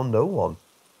around and found no one.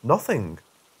 Nothing.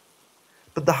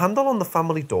 But the handle on the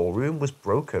family door room was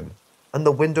broken, and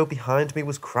the window behind me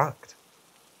was cracked.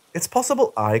 It's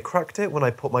possible I cracked it when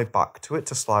I put my back to it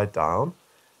to slide down,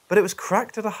 but it was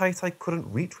cracked at a height I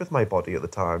couldn't reach with my body at the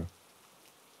time.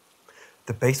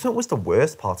 The basement was the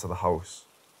worst part of the house.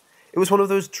 It was one of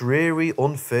those dreary,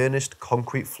 unfurnished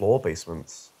concrete floor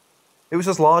basements. It was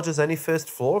as large as any first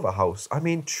floor of a house. I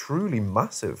mean, truly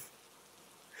massive.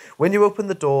 When you open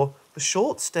the door, the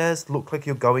short stairs look like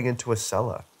you're going into a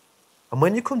cellar. And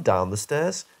when you come down the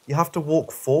stairs, you have to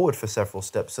walk forward for several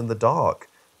steps in the dark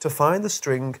to find the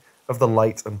string of the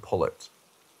light and pull it.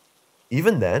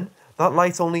 Even then, that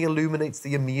light only illuminates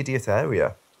the immediate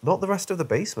area, not the rest of the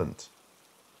basement.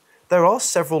 There are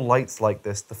several lights like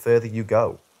this the further you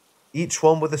go, each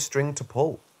one with a string to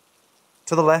pull.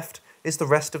 To the left is the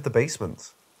rest of the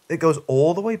basement. It goes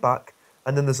all the way back,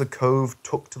 and then there's a cove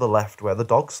tucked to the left where the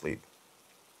dogs sleep.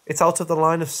 It's out of the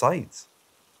line of sight.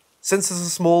 Since there's a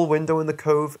small window in the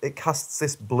cove, it casts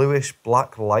this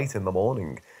bluish-black light in the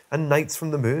morning and nights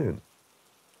from the moon.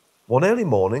 One early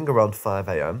morning, around 5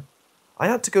 a.m, I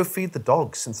had to go feed the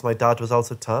dogs since my dad was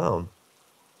out of town.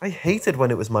 I hated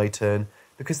when it was my turn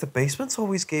because the basements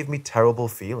always gave me terrible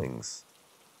feelings.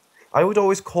 I would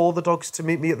always call the dogs to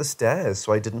meet me at the stairs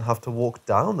so I didn't have to walk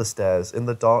down the stairs in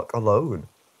the dark alone.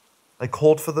 I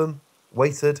called for them,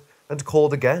 waited, and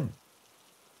called again.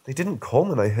 They didn't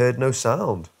come and I heard no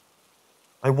sound.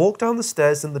 I walked down the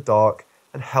stairs in the dark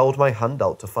and held my hand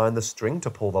out to find the string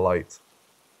to pull the light.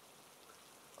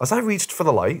 As I reached for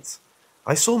the light,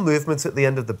 I saw movement at the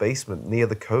end of the basement near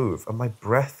the cove and my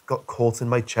breath got caught in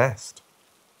my chest.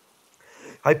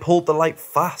 I pulled the light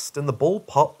fast and the bulb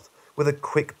popped with a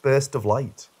quick burst of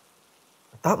light.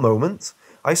 At that moment,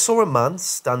 I saw a man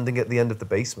standing at the end of the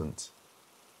basement.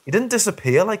 He didn't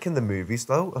disappear like in the movies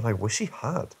though, and I wish he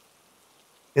had.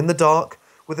 In the dark,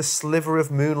 with a sliver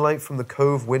of moonlight from the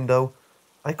cove window,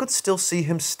 I could still see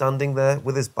him standing there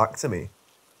with his back to me.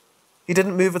 He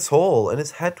didn't move at all, and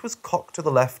his head was cocked to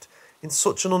the left in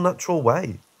such an unnatural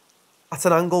way, at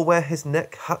an angle where his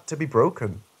neck had to be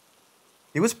broken.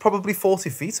 He was probably 40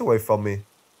 feet away from me.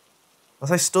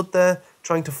 As I stood there,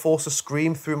 trying to force a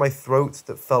scream through my throat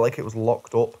that felt like it was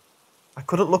locked up, I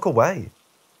couldn't look away.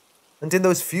 And in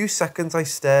those few seconds I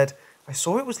stared, I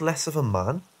saw it was less of a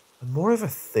man and more of a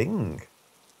thing.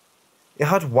 It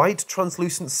had white,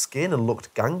 translucent skin and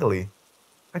looked gangly.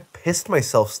 I pissed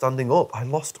myself standing up. I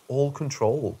lost all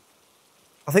control.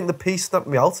 I think the pee snapped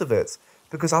me out of it,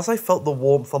 because as I felt the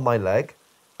warmth on my leg,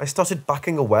 I started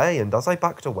backing away, and as I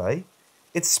backed away,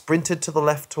 it sprinted to the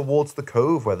left towards the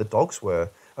cove where the dogs were,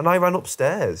 and I ran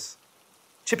upstairs.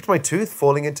 Chipped my tooth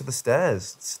falling into the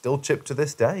stairs, still chipped to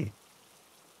this day.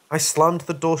 I slammed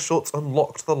the door shut and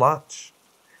locked the latch.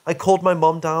 I called my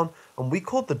mom down, and we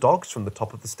called the dogs from the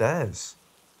top of the stairs.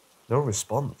 No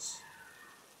response.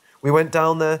 We went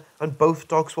down there, and both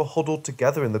dogs were huddled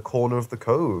together in the corner of the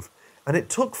cove, and it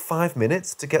took 5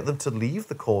 minutes to get them to leave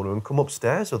the corner and come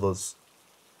upstairs with us.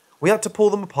 We had to pull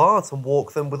them apart and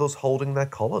walk them with us holding their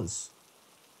collars.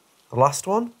 The last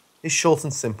one is short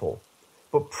and simple,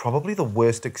 but probably the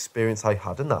worst experience I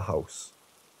had in that house.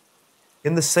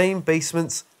 In the same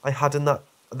basement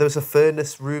there was a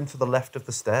furnace room to the left of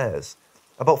the stairs,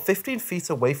 about 15 feet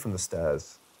away from the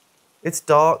stairs. It's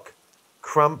dark,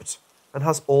 cramped, and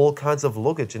has all kinds of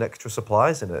luggage and extra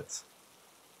supplies in it.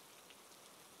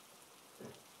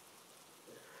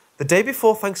 The day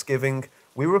before Thanksgiving,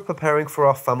 we were preparing for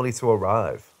our family to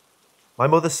arrive. My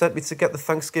mother sent me to get the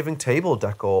Thanksgiving table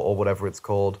decor or whatever it's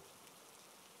called.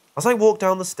 As I walked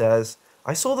down the stairs,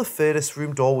 I saw the furnace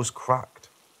room door was cracked.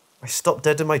 I stopped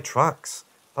dead in my tracks.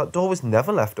 That door was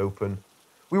never left open.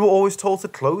 We were always told to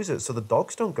close it so the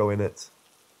dogs don't go in it.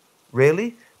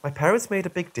 Really? My parents made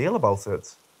a big deal about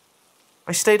it.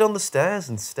 I stayed on the stairs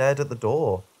and stared at the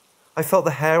door. I felt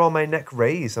the hair on my neck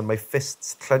raise and my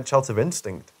fists clench out of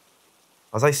instinct.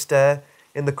 As I stare,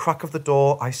 in the crack of the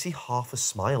door, I see half a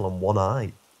smile on one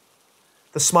eye.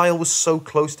 The smile was so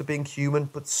close to being human,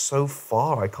 but so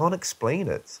far I can't explain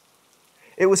it.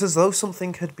 It was as though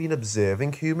something had been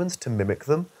observing humans to mimic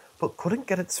them, but couldn't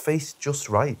get its face just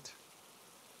right.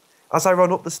 As I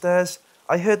ran up the stairs,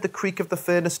 I heard the creak of the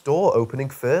furnace door opening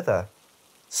further.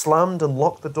 Slammed and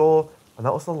locked the door, and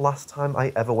that was the last time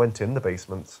I ever went in the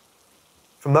basement.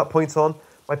 From that point on,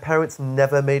 my parents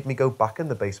never made me go back in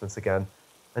the basement again,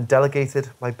 and delegated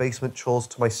my basement chores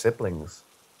to my siblings.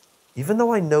 Even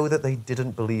though I know that they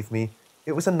didn't believe me,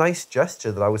 it was a nice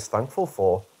gesture that I was thankful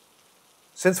for.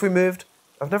 Since we moved,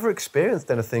 I've never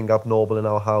experienced anything abnormal in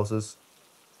our houses.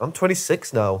 I'm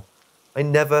 26 now. I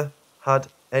never had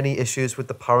any issues with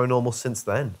the paranormal since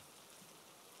then.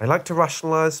 I like to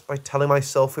rationalise by telling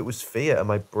myself it was fear and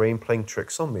my brain playing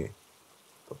tricks on me,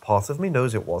 but part of me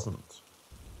knows it wasn't.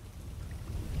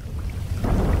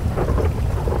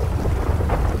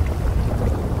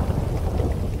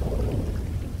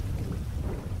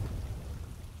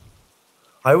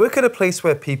 I work at a place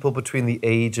where people between the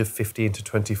age of 15 to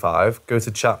 25 go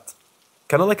to chat,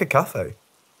 kind of like a cafe.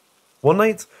 One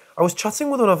night, I was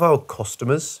chatting with one of our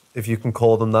customers, if you can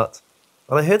call them that,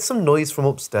 and I heard some noise from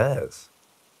upstairs.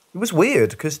 It was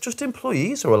weird, because just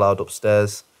employees are allowed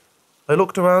upstairs. I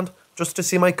looked around just to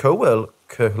see my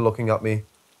co-worker looking at me.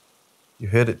 "You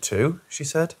heard it too?" she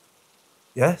said.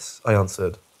 "Yes," I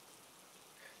answered.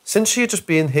 Since she had just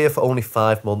been here for only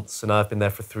 5 months and I've been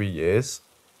there for 3 years,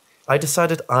 I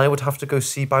decided I would have to go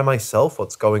see by myself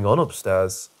what's going on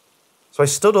upstairs. So I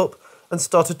stood up and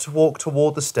started to walk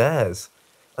toward the stairs,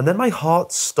 and then my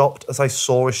heart stopped as I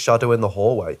saw a shadow in the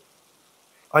hallway.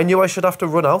 I knew I should have to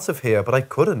run out of here, but I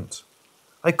couldn't.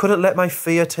 I couldn't let my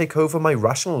fear take over my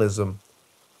rationalism.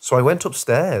 So I went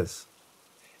upstairs.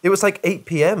 It was like 8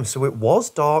 p.m, so it was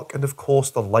dark, and of course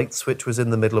the light switch was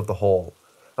in the middle of the hall,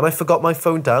 and I forgot my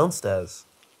phone downstairs.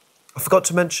 I forgot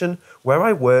to mention where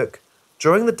I work.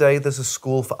 During the day, there's a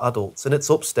school for adults, and it's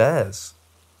upstairs.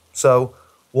 So,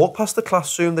 walk past the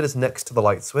classroom that is next to the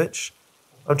light switch.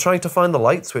 I'm trying to find the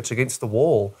light switch against the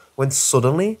wall, when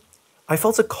suddenly, I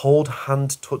felt a cold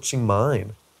hand touching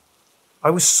mine. I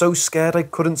was so scared I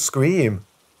couldn't scream.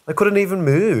 I couldn't even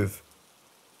move.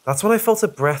 That's when I felt a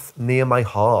breath near my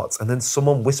heart, and then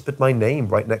someone whispered my name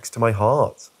right next to my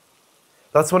heart.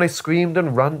 That's when I screamed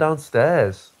and ran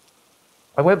downstairs.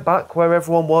 I went back where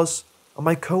everyone was, and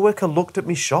my coworker looked at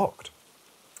me shocked.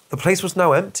 The place was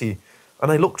now empty, and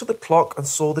I looked at the clock and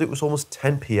saw that it was almost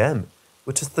 10 p.m,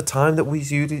 which is the time that we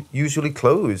usually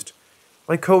closed.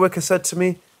 My coworker said to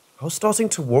me, "I was starting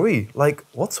to worry, like,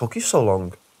 what took you so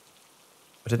long?"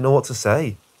 I didn't know what to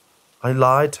say. I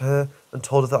lied to her and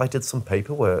told her that I did some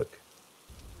paperwork.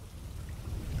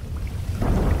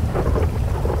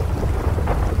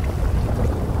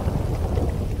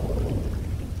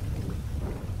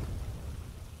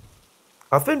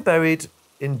 I've been buried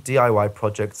in DIY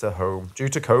projects at home due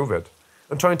to COVID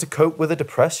and trying to cope with the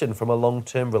depression from a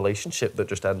long-term relationship that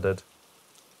just ended.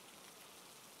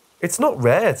 It's not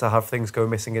rare to have things go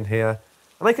missing in here,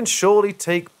 and I can surely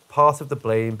take part of the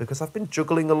blame because I've been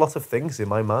juggling a lot of things in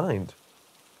my mind.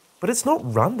 But it's not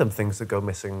random things that go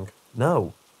missing,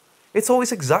 no. It's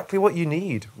always exactly what you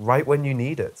need, right when you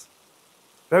need it.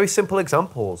 Very simple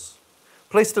examples.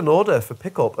 Placed an order for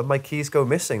pickup and my keys go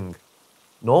missing.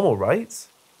 Normal, right?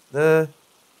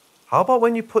 How about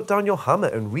when you put down your hammer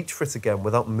and reach for it again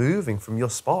without moving from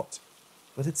your spot,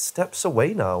 but it's steps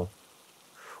away now?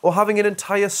 Or having an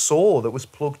entire saw that was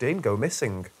plugged in go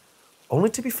missing, only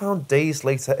to be found days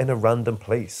later in a random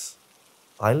place.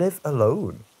 I live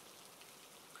alone.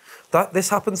 This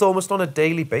happens almost on a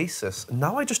daily basis, and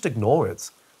now I just ignore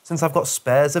it, since I've got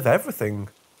spares of everything.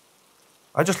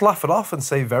 I just laugh it off and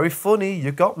say, "Very funny,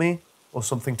 you got me," or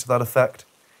something to that effect,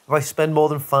 if I spend more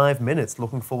than 5 minutes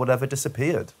looking for whatever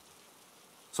disappeared.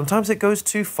 Sometimes it goes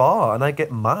too far and I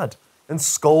get mad and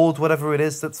scold whatever it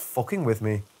is that's fucking with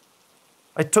me.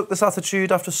 I took this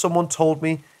attitude after someone told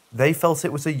me they felt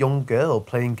it was a young girl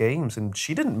playing games and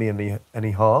she didn't mean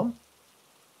any harm.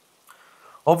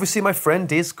 Obviously my friend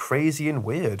is crazy and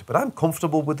weird, but I'm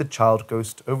comfortable with the child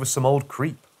ghost over some old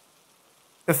creep.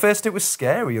 At first it was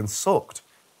scary and sucked,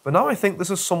 but now I think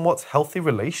there's a somewhat healthy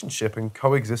relationship and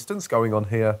coexistence going on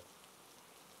here.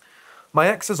 My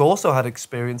ex has also had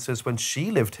experiences when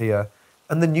she lived here,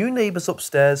 and the new neighbours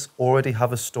upstairs already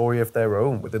have a story of their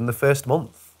own within the first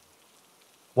month.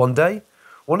 One day,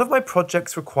 one of my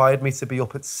projects required me to be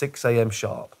up at 6 a.m.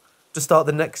 sharp to start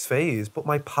the next phase, but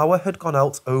my power had gone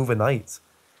out overnight,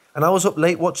 and I was up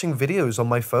late watching videos on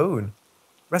my phone.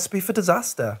 Recipe for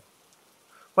disaster.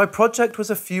 My project was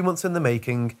a few months in the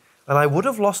making, and I would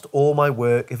have lost all my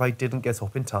work if I didn't get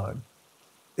up in time.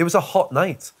 It was a hot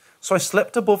night, so I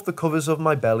slept above the covers of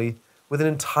my belly with an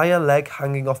entire leg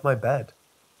hanging off my bed.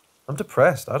 I'm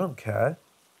depressed, I don't care.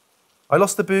 I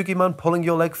lost the boogeyman pulling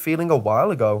your leg feeling a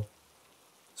while ago.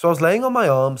 So I was laying on my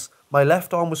arms, my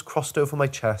left arm was crossed over my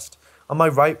chest, and my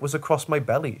right was across my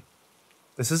belly.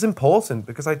 This is important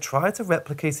because I tried to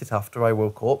replicate it after I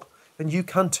woke up, and you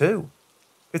can too.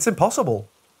 It's impossible.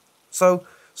 So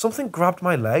something grabbed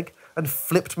my leg and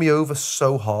flipped me over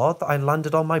so hard that I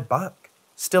landed on my back,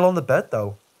 still on the bed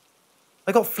though.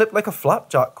 I got flipped like a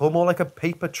flapjack, or more like a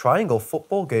paper triangle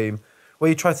football game where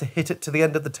you try to hit it to the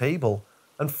end of the table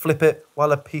and flip it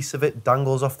while a piece of it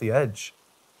dangles off the edge.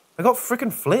 I got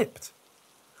frickin' flipped.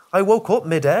 I woke up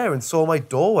mid-air and saw my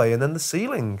doorway and then the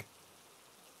ceiling.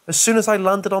 As soon as I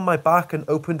landed on my back and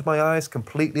opened my eyes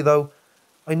completely though,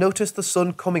 I noticed the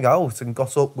sun coming out and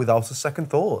got up without a second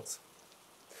thought.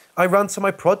 I ran to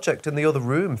my project in the other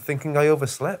room thinking I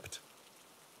overslept.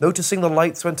 Noticing the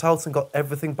lights went out and got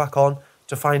everything back on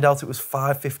to find out it was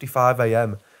 5:55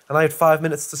 a.m. and I had 5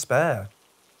 minutes to spare.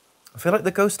 I feel like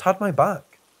the ghost had my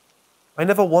back. I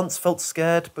never once felt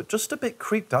scared, but just a bit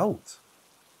creeped out.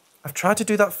 I've tried to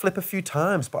do that flip a few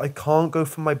times, but I can't go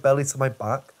from my belly to my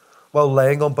back while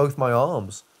laying on both my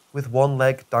arms, with one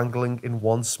leg dangling in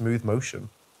one smooth motion.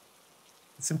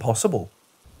 It's impossible.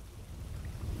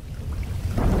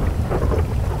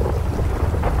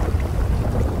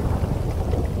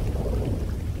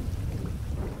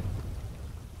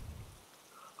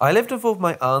 I lived above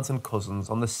my aunt and cousins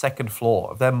on the second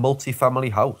floor of their multi-family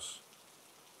house.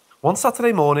 One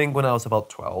Saturday morning when I was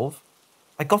about 12,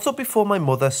 I got up before my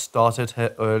mother started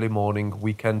her early morning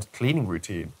weekend cleaning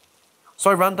routine.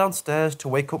 So I ran downstairs to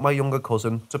wake up my younger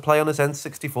cousin to play on his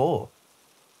N64.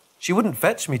 She wouldn't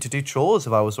fetch me to do chores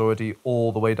if I was already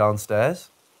all the way downstairs.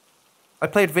 I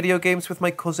played video games with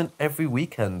my cousin every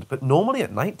weekend, but normally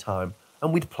at night time,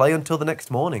 and we'd play until the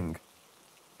next morning.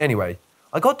 Anyway,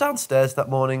 I got downstairs that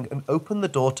morning and opened the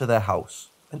door to their house,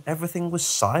 and everything was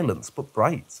silent but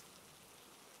bright.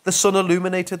 The sun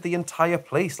illuminated the entire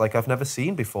place like I've never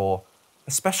seen before,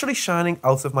 especially shining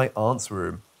out of my aunt's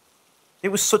room. It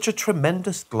was such a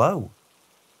tremendous glow.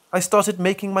 I started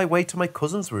making my way to my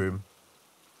cousin's room.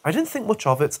 I didn't think much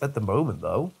of it at the moment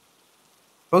though.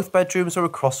 Both bedrooms are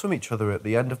across from each other at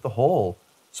the end of the hall,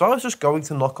 so I was just going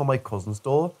to knock on my cousin's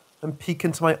door and peek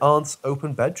into my aunt's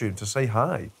open bedroom to say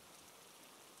hi.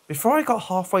 Before I got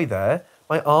halfway there,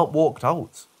 my aunt walked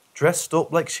out, dressed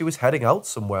up like she was heading out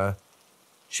somewhere.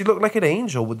 She looked like an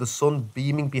angel with the sun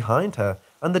beaming behind her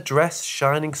and the dress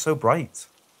shining so bright.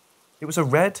 It was a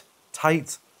red,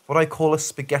 tight, what I call a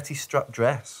spaghetti strap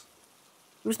dress.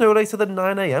 It was no later than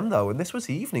 9 a.m. though, and this was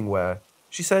evening wear.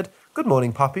 She said, "Good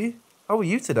morning, Pappy. How are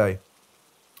you today?"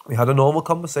 We had a normal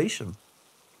conversation.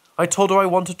 I told her I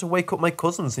wanted to wake up my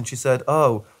cousins and she said,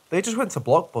 "Oh, they just went to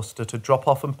Blockbuster to drop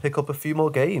off and pick up a few more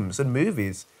games and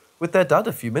movies with their dad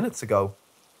a few minutes ago."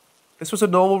 This was a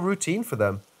normal routine for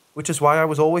them, which is why I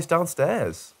was always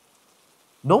downstairs.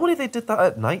 Normally they did that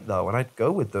at night though, and I'd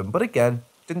go with them, but again,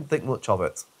 didn't think much of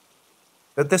it.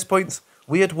 At this point,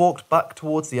 we had walked back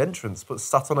towards the entrance but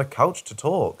sat on a couch to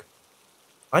talk.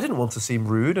 I didn't want to seem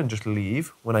rude and just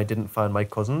leave when I didn't find my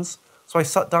cousins, so I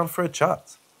sat down for a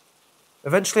chat.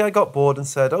 Eventually I got bored and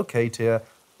said, "Okay, Tia,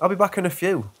 I'll be back in a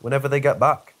few, whenever they get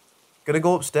back. Gonna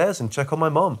go upstairs and check on my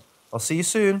mom. I'll see you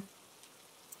soon."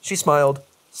 She smiled,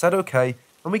 said okay,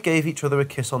 and we gave each other a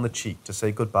kiss on the cheek to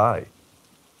say goodbye.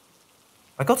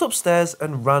 I got upstairs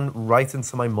and ran right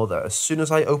into my mother as soon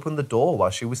as I opened the door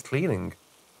while she was cleaning.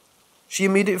 She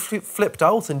immediately flipped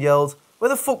out and yelled, "Where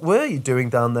the fuck were you doing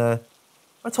down there?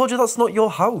 I told you that's not your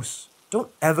house.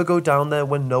 Don't ever go down there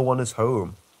when no one is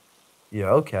home." Yeah,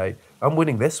 okay, I'm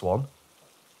winning this one.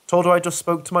 Told her I just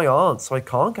spoke to my aunt, so I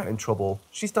can't get in trouble.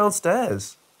 She's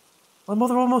downstairs. My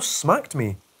mother almost smacked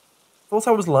me. Thought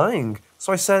I was lying,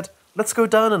 so I said, "Let's go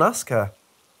down and ask her."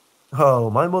 Oh,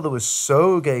 my mother was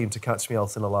so game to catch me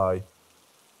out in a lie.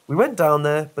 We went down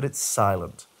there, but it's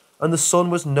silent, and the sun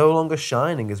was no longer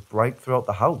shining as bright throughout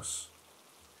the house.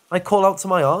 I call out to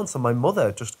my aunt and my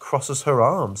mother just crosses her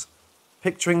arms,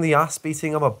 picturing the ass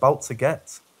beating I'm about to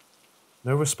get.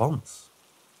 No response.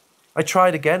 I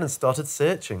tried again and started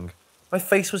searching. My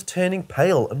face was turning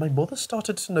pale and my mother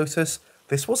started to notice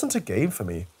this wasn't a game for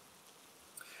me.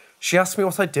 She asked me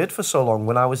what I did for so long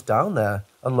when I was down there,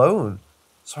 alone,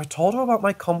 so I told her about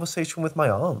my conversation with my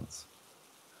aunt.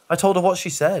 I told her what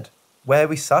she said, where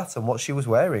we sat and what she was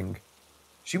wearing.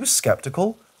 She was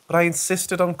skeptical, but I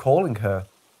insisted on calling her.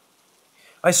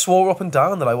 I swore up and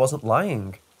down that I wasn't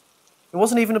lying. It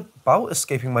wasn't even about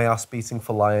escaping my ass beating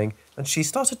for lying, and she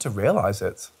started to realise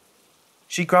it.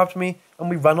 She grabbed me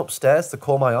and we ran upstairs to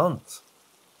call my aunt.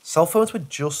 Cell phones were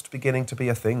just beginning to be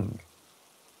a thing.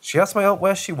 She asked my aunt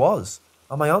where she was,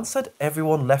 and my aunt said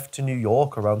everyone left to New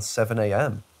York around 7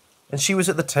 a.m, and she was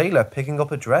at the tailor picking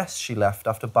up a dress she left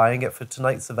after buying it for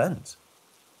tonight's event.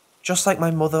 Just like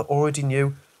my mother already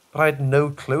knew, but I had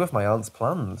no clue of my aunt's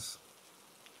plans.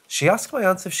 She asked my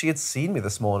aunt if she had seen me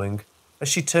this morning, as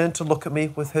she turned to look at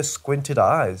me with her squinted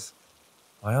eyes.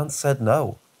 My aunt said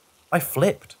no. I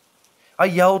flipped. I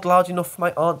yelled loud enough for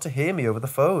my aunt to hear me over the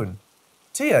phone.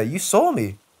 "Tia, you saw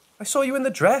me. I saw you in the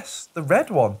dress, the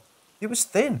red one. It was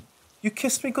thin. You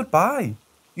kissed me goodbye.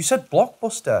 You said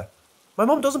Blockbuster. My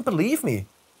mum doesn't believe me."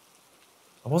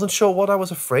 I wasn't sure what I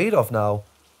was afraid of now.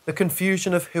 The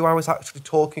confusion of who I was actually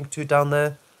talking to down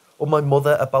there, or my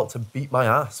mother about to beat my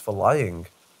ass for lying.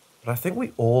 But I think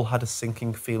we all had a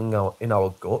sinking feeling in our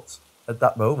gut at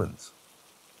that moment.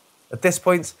 At this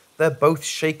point, they're both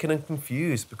shaken and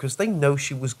confused because they know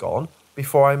she was gone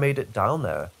before I made it down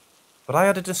there. But I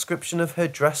had a description of her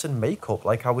dress and makeup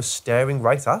like I was staring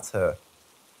right at her.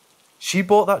 She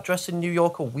bought that dress in New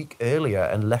York a week earlier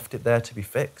and left it there to be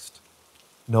fixed.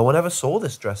 No one ever saw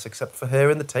this dress except for her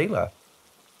and the tailor.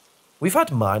 We've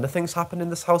had minor things happen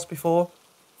in this house before.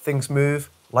 Things move,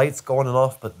 lights go on and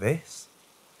off, but this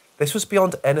was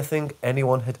beyond anything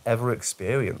anyone had ever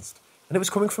experienced, and it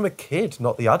was coming from a kid,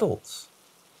 not the adults.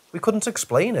 We couldn't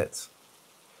explain it.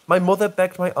 My mother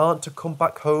begged my aunt to come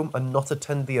back home and not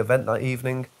attend the event that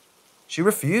evening. She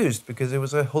refused because it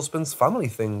was her husband's family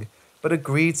thing, but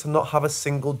agreed to not have a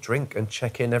single drink and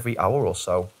check in every hour or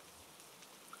so.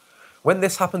 When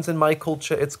this happens in my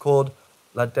culture, it's called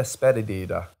la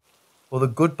despedida, or the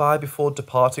goodbye before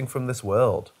departing from this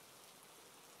world.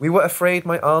 We were afraid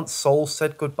my aunt's soul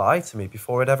said goodbye to me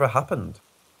before it ever happened.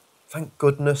 Thank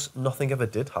goodness nothing ever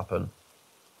did happen.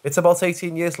 It's about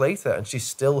 18 years later and she's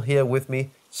still here with me,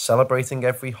 celebrating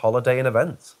every holiday and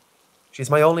event. She's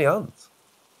my only aunt.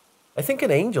 I think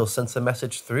an angel sent a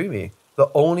message through me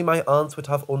that only my aunt would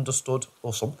have understood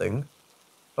or something.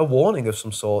 A warning of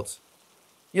some sort.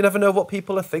 You never know what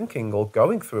people are thinking or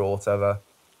going through or whatever.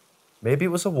 Maybe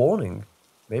it was a warning.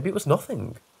 Maybe it was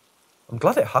nothing. I'm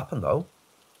glad it happened though.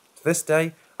 To this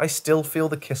day, I still feel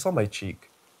the kiss on my cheek.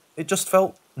 It just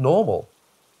felt normal.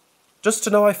 Just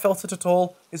to know I felt it at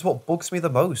all is what bugs me the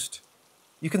most.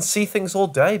 You can see things all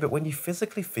day, but when you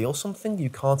physically feel something you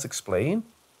can't explain,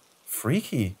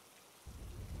 freaky.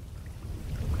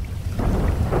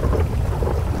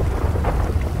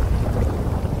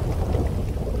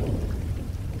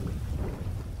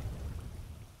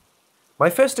 My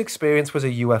first experience was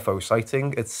a UFO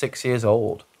sighting at 6 years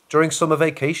old, during summer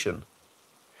vacation.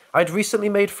 I'd recently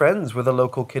made friends with a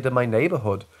local kid in my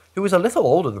neighbourhood who was a little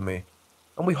older than me,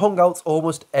 and we hung out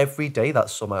almost every day that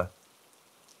summer.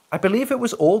 I believe it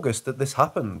was August that this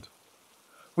happened.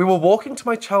 We were walking to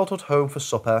my childhood home for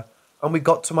supper, and we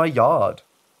got to my yard.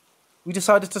 We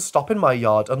decided to stop in my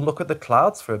yard and look at the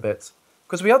clouds for a bit,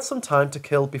 because we had some time to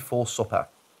kill before supper.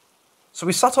 So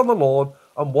we sat on the lawn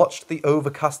and watched the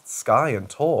overcast sky and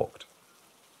talked.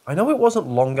 I know it wasn't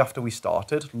long after we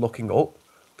started looking up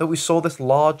that we saw this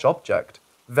large object,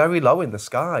 very low in the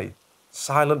sky,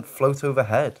 silent float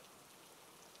overhead.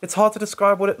 It's hard to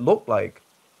describe what it looked like.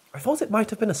 I thought it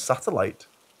might have been a satellite.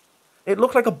 It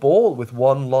looked like a ball with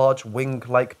one large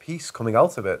wing-like piece coming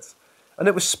out of it, and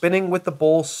it was spinning with the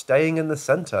ball staying in the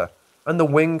centre, and the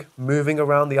wing moving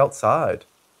around the outside.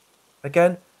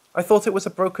 Again, I thought it was a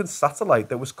broken satellite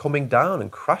that was coming down and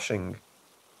crashing.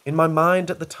 In my mind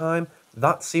at the time,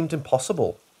 that seemed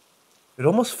impossible. It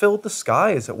almost filled the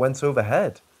sky as it went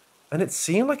overhead, and it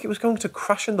seemed like it was going to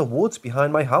crash in the woods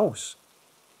behind my house.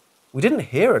 We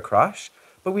didn't hear a crash,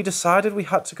 but we decided we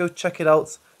had to go check it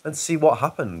out and see what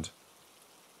happened.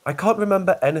 I can't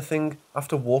remember anything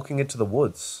after walking into the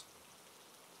woods.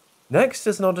 Next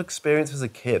is an odd experience as a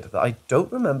kid that I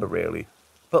don't remember really,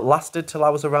 but lasted till I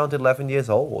was around 11 years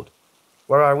old,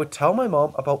 where I would tell my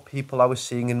mom about people I was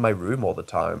seeing in my room all the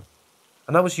time,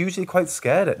 and I was usually quite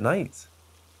scared at night.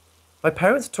 My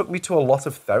parents took me to a lot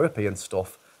of therapy and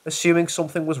stuff, assuming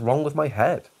something was wrong with my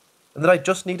head, and that I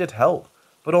just needed help,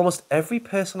 but almost every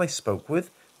person I spoke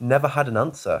with never had an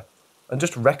answer, and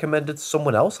just recommended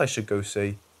someone else I should go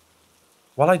see.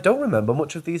 While I don't remember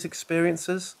much of these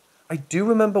experiences, I do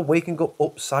remember waking up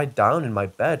upside down in my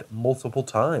bed multiple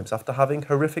times after having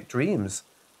horrific dreams,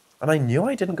 and I knew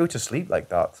I didn't go to sleep like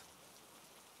that.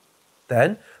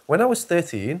 Then, when I was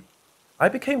 13, I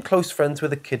became close friends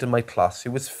with a kid in my class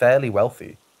who was fairly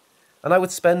wealthy, and I would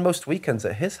spend most weekends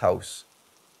at his house.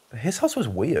 But his house was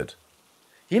weird.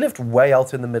 He lived way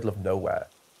out in the middle of nowhere,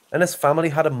 and his family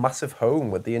had a massive home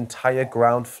with the entire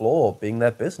ground floor being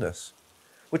their business,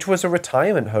 which was a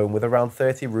retirement home with around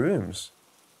 30 rooms.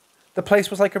 The place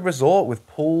was like a resort with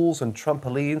pools and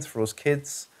trampolines for us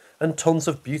kids, and tons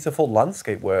of beautiful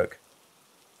landscape work.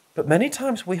 But many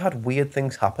times we had weird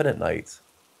things happen at night.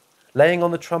 Laying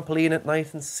on the trampoline at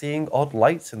night and seeing odd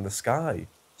lights in the sky,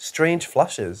 strange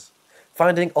flashes,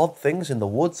 finding odd things in the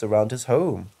woods around his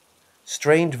home,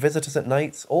 strange visitors at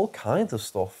night, all kinds of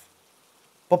stuff.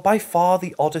 But by far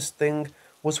the oddest thing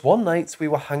was one night we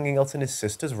were hanging out in his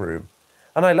sister's room,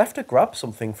 and I left to grab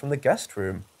something from the guest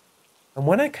room. And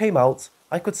when I came out,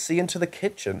 I could see into the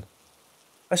kitchen.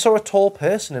 I saw a tall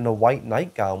person in a white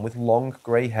nightgown with long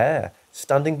grey hair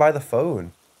standing by the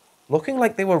phone, looking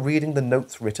like they were reading the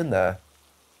notes written there.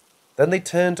 Then they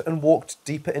turned and walked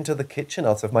deeper into the kitchen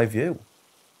out of my view.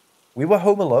 We were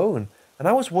home alone, and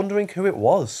I was wondering who it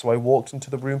was, so I walked into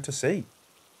the room to see.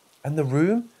 And the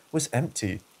room was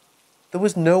empty. There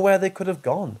was nowhere they could have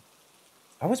gone.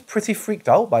 I was pretty freaked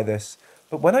out by this,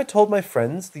 but when I told my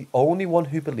friends, the only one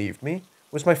who believed me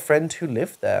was my friend who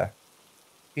lived there.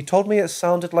 He told me it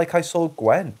sounded like I saw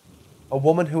Gwen, a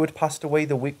woman who had passed away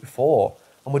the week before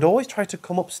and would always try to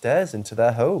come upstairs into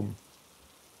their home.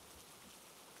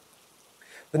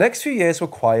 The next few years were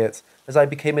quiet as I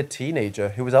became a teenager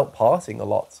who was out partying a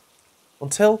lot,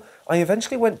 until I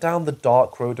eventually went down the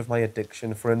dark road of my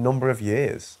addiction for a number of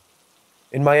years.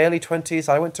 In my early 20s,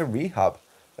 I went to rehab,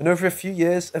 and over a few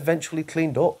years eventually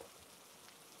cleaned up.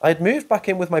 I had moved back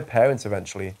in with my parents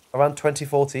eventually, around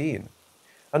 2014,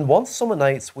 and one summer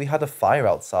night we had a fire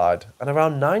outside, and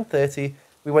around 9:30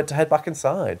 we went to head back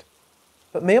inside.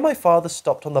 But me and my father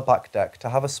stopped on the back deck to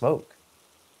have a smoke.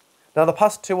 Now, the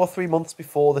past 2 or 3 months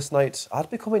before this night, I'd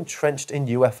become entrenched in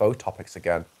UFO topics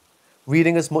again,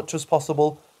 reading as much as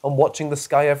possible and watching the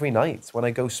sky every night when I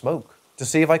go smoke to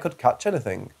see if I could catch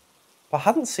anything, but I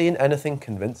hadn't seen anything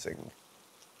convincing.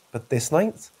 But this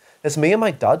night, as me and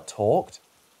my dad talked,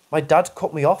 my dad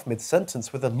cut me off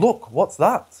mid-sentence with a "Look, what's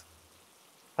that?"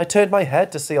 I turned my head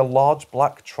to see a large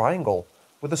black triangle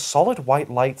with a solid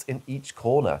white light in each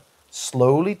corner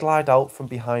slowly glide out from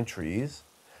behind trees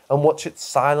and watch it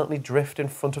silently drift in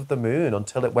front of the moon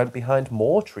until it went behind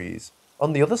more trees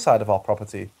on the other side of our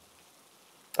property.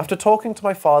 After talking to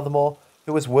my father more,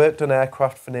 who has worked on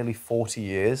aircraft for nearly 40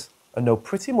 years and know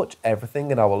pretty much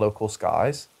everything in our local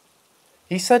skies,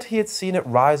 he said he had seen it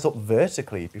rise up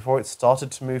vertically before it started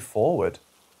to move forward,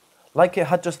 like it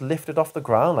had just lifted off the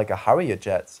ground like a Harrier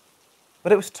jet.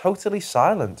 But it was totally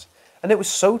silent, and it was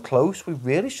so close we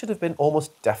really should have been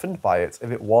almost deafened by it if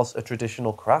it was a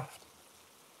traditional craft.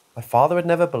 My father had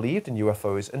never believed in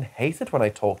UFOs and hated when I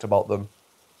talked about them,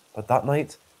 but that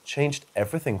night changed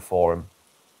everything for him.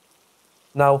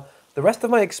 Now, the rest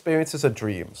of my experiences are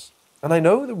dreams, and I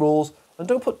know the rules and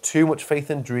don't put too much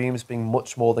faith in dreams being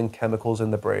much more than chemicals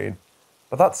in the brain.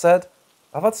 But that said,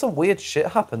 I've had some weird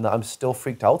shit happen that I'm still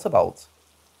freaked out about.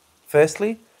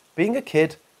 Firstly, being a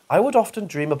kid, I would often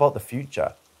dream about the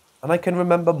future, and I can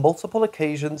remember multiple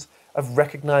occasions of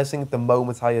recognizing the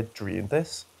moment I had dreamed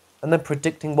this, and then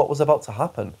predicting what was about to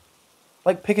happen.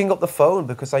 Like picking up the phone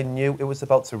because I knew it was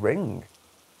about to ring.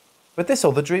 But this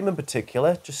other dream in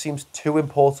particular just seems too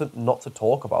important not to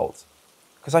talk about,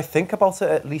 because I think about it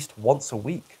at least once a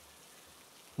week.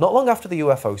 Not long after the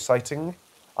UFO sighting,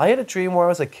 I had a dream where I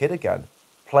was a kid again,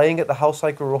 playing at the house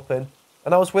I grew up in,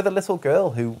 and I was with a little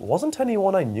girl who wasn't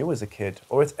anyone I knew as a kid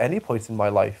or at any point in my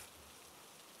life.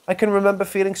 I can remember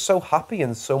feeling so happy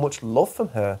and so much love from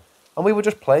her, and we were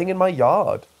just playing in my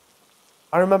yard.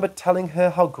 I remember telling her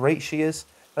how great she is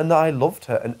and that I loved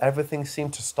her, and everything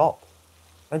seemed to stop.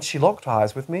 And she locked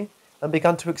eyes with me and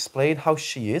began to explain how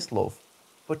she is love.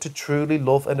 But to truly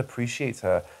love and appreciate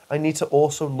her, I need to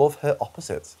also love her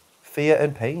opposite, fear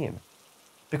and pain.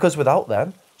 Because without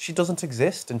them, she doesn't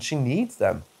exist and she needs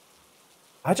them.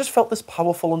 I just felt this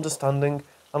powerful understanding,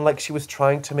 and like she was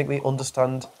trying to make me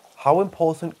understand how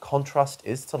important contrast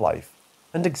is to life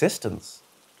and existence,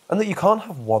 and that you can't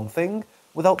have one thing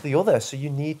without the other, so you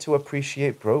need to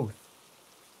appreciate both.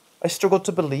 I struggled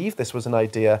to believe this was an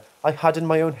idea I had in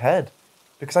my own head,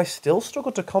 because I still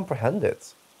struggled to comprehend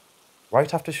it.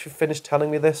 Right after she finished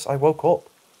telling me this, I woke up.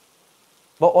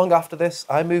 Not long after this,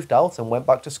 I moved out and went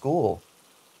back to school.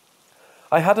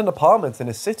 I had an apartment in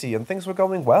a city and things were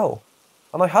going well.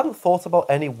 and I hadn't thought about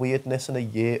any weirdness in a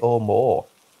year or more.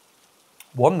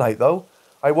 One night, though,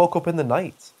 I woke up in the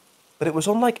night, but it was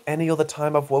unlike any other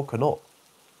time I've woken up.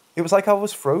 It was like I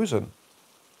was frozen,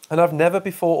 and I've never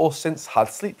before or since had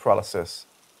sleep paralysis.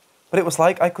 But it was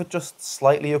like I could just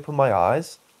slightly open my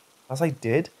eyes. As I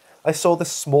did, I saw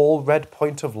this small red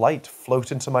point of light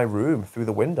float into my room through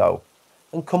the window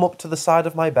and come up to the side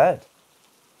of my bed.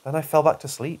 Then I fell back to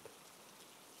sleep.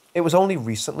 It was only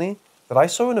recently that I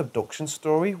saw an abduction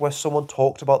story where someone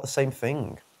talked about the same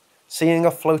thing, seeing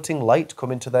a floating light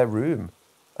come into their room,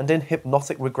 and in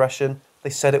hypnotic regression they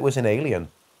said it was an alien,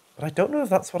 but I don't know if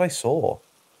that's what I saw.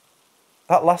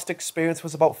 That last experience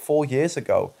was about 4 years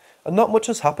ago, and not much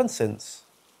has happened since.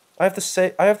 I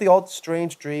have the odd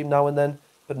strange dream now and then,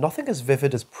 but nothing as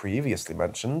vivid as previously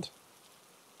mentioned.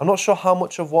 I'm not sure how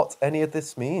much of what any of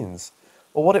this means,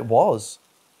 or what it was,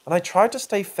 and I tried to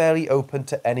stay fairly open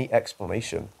to any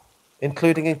explanation,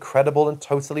 including incredible and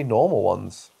totally normal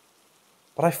ones.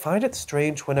 But I find it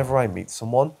strange whenever I meet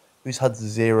someone who's had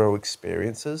zero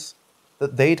experiences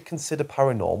that they'd consider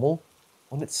paranormal,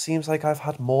 when it seems like I've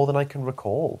had more than I can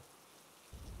recall.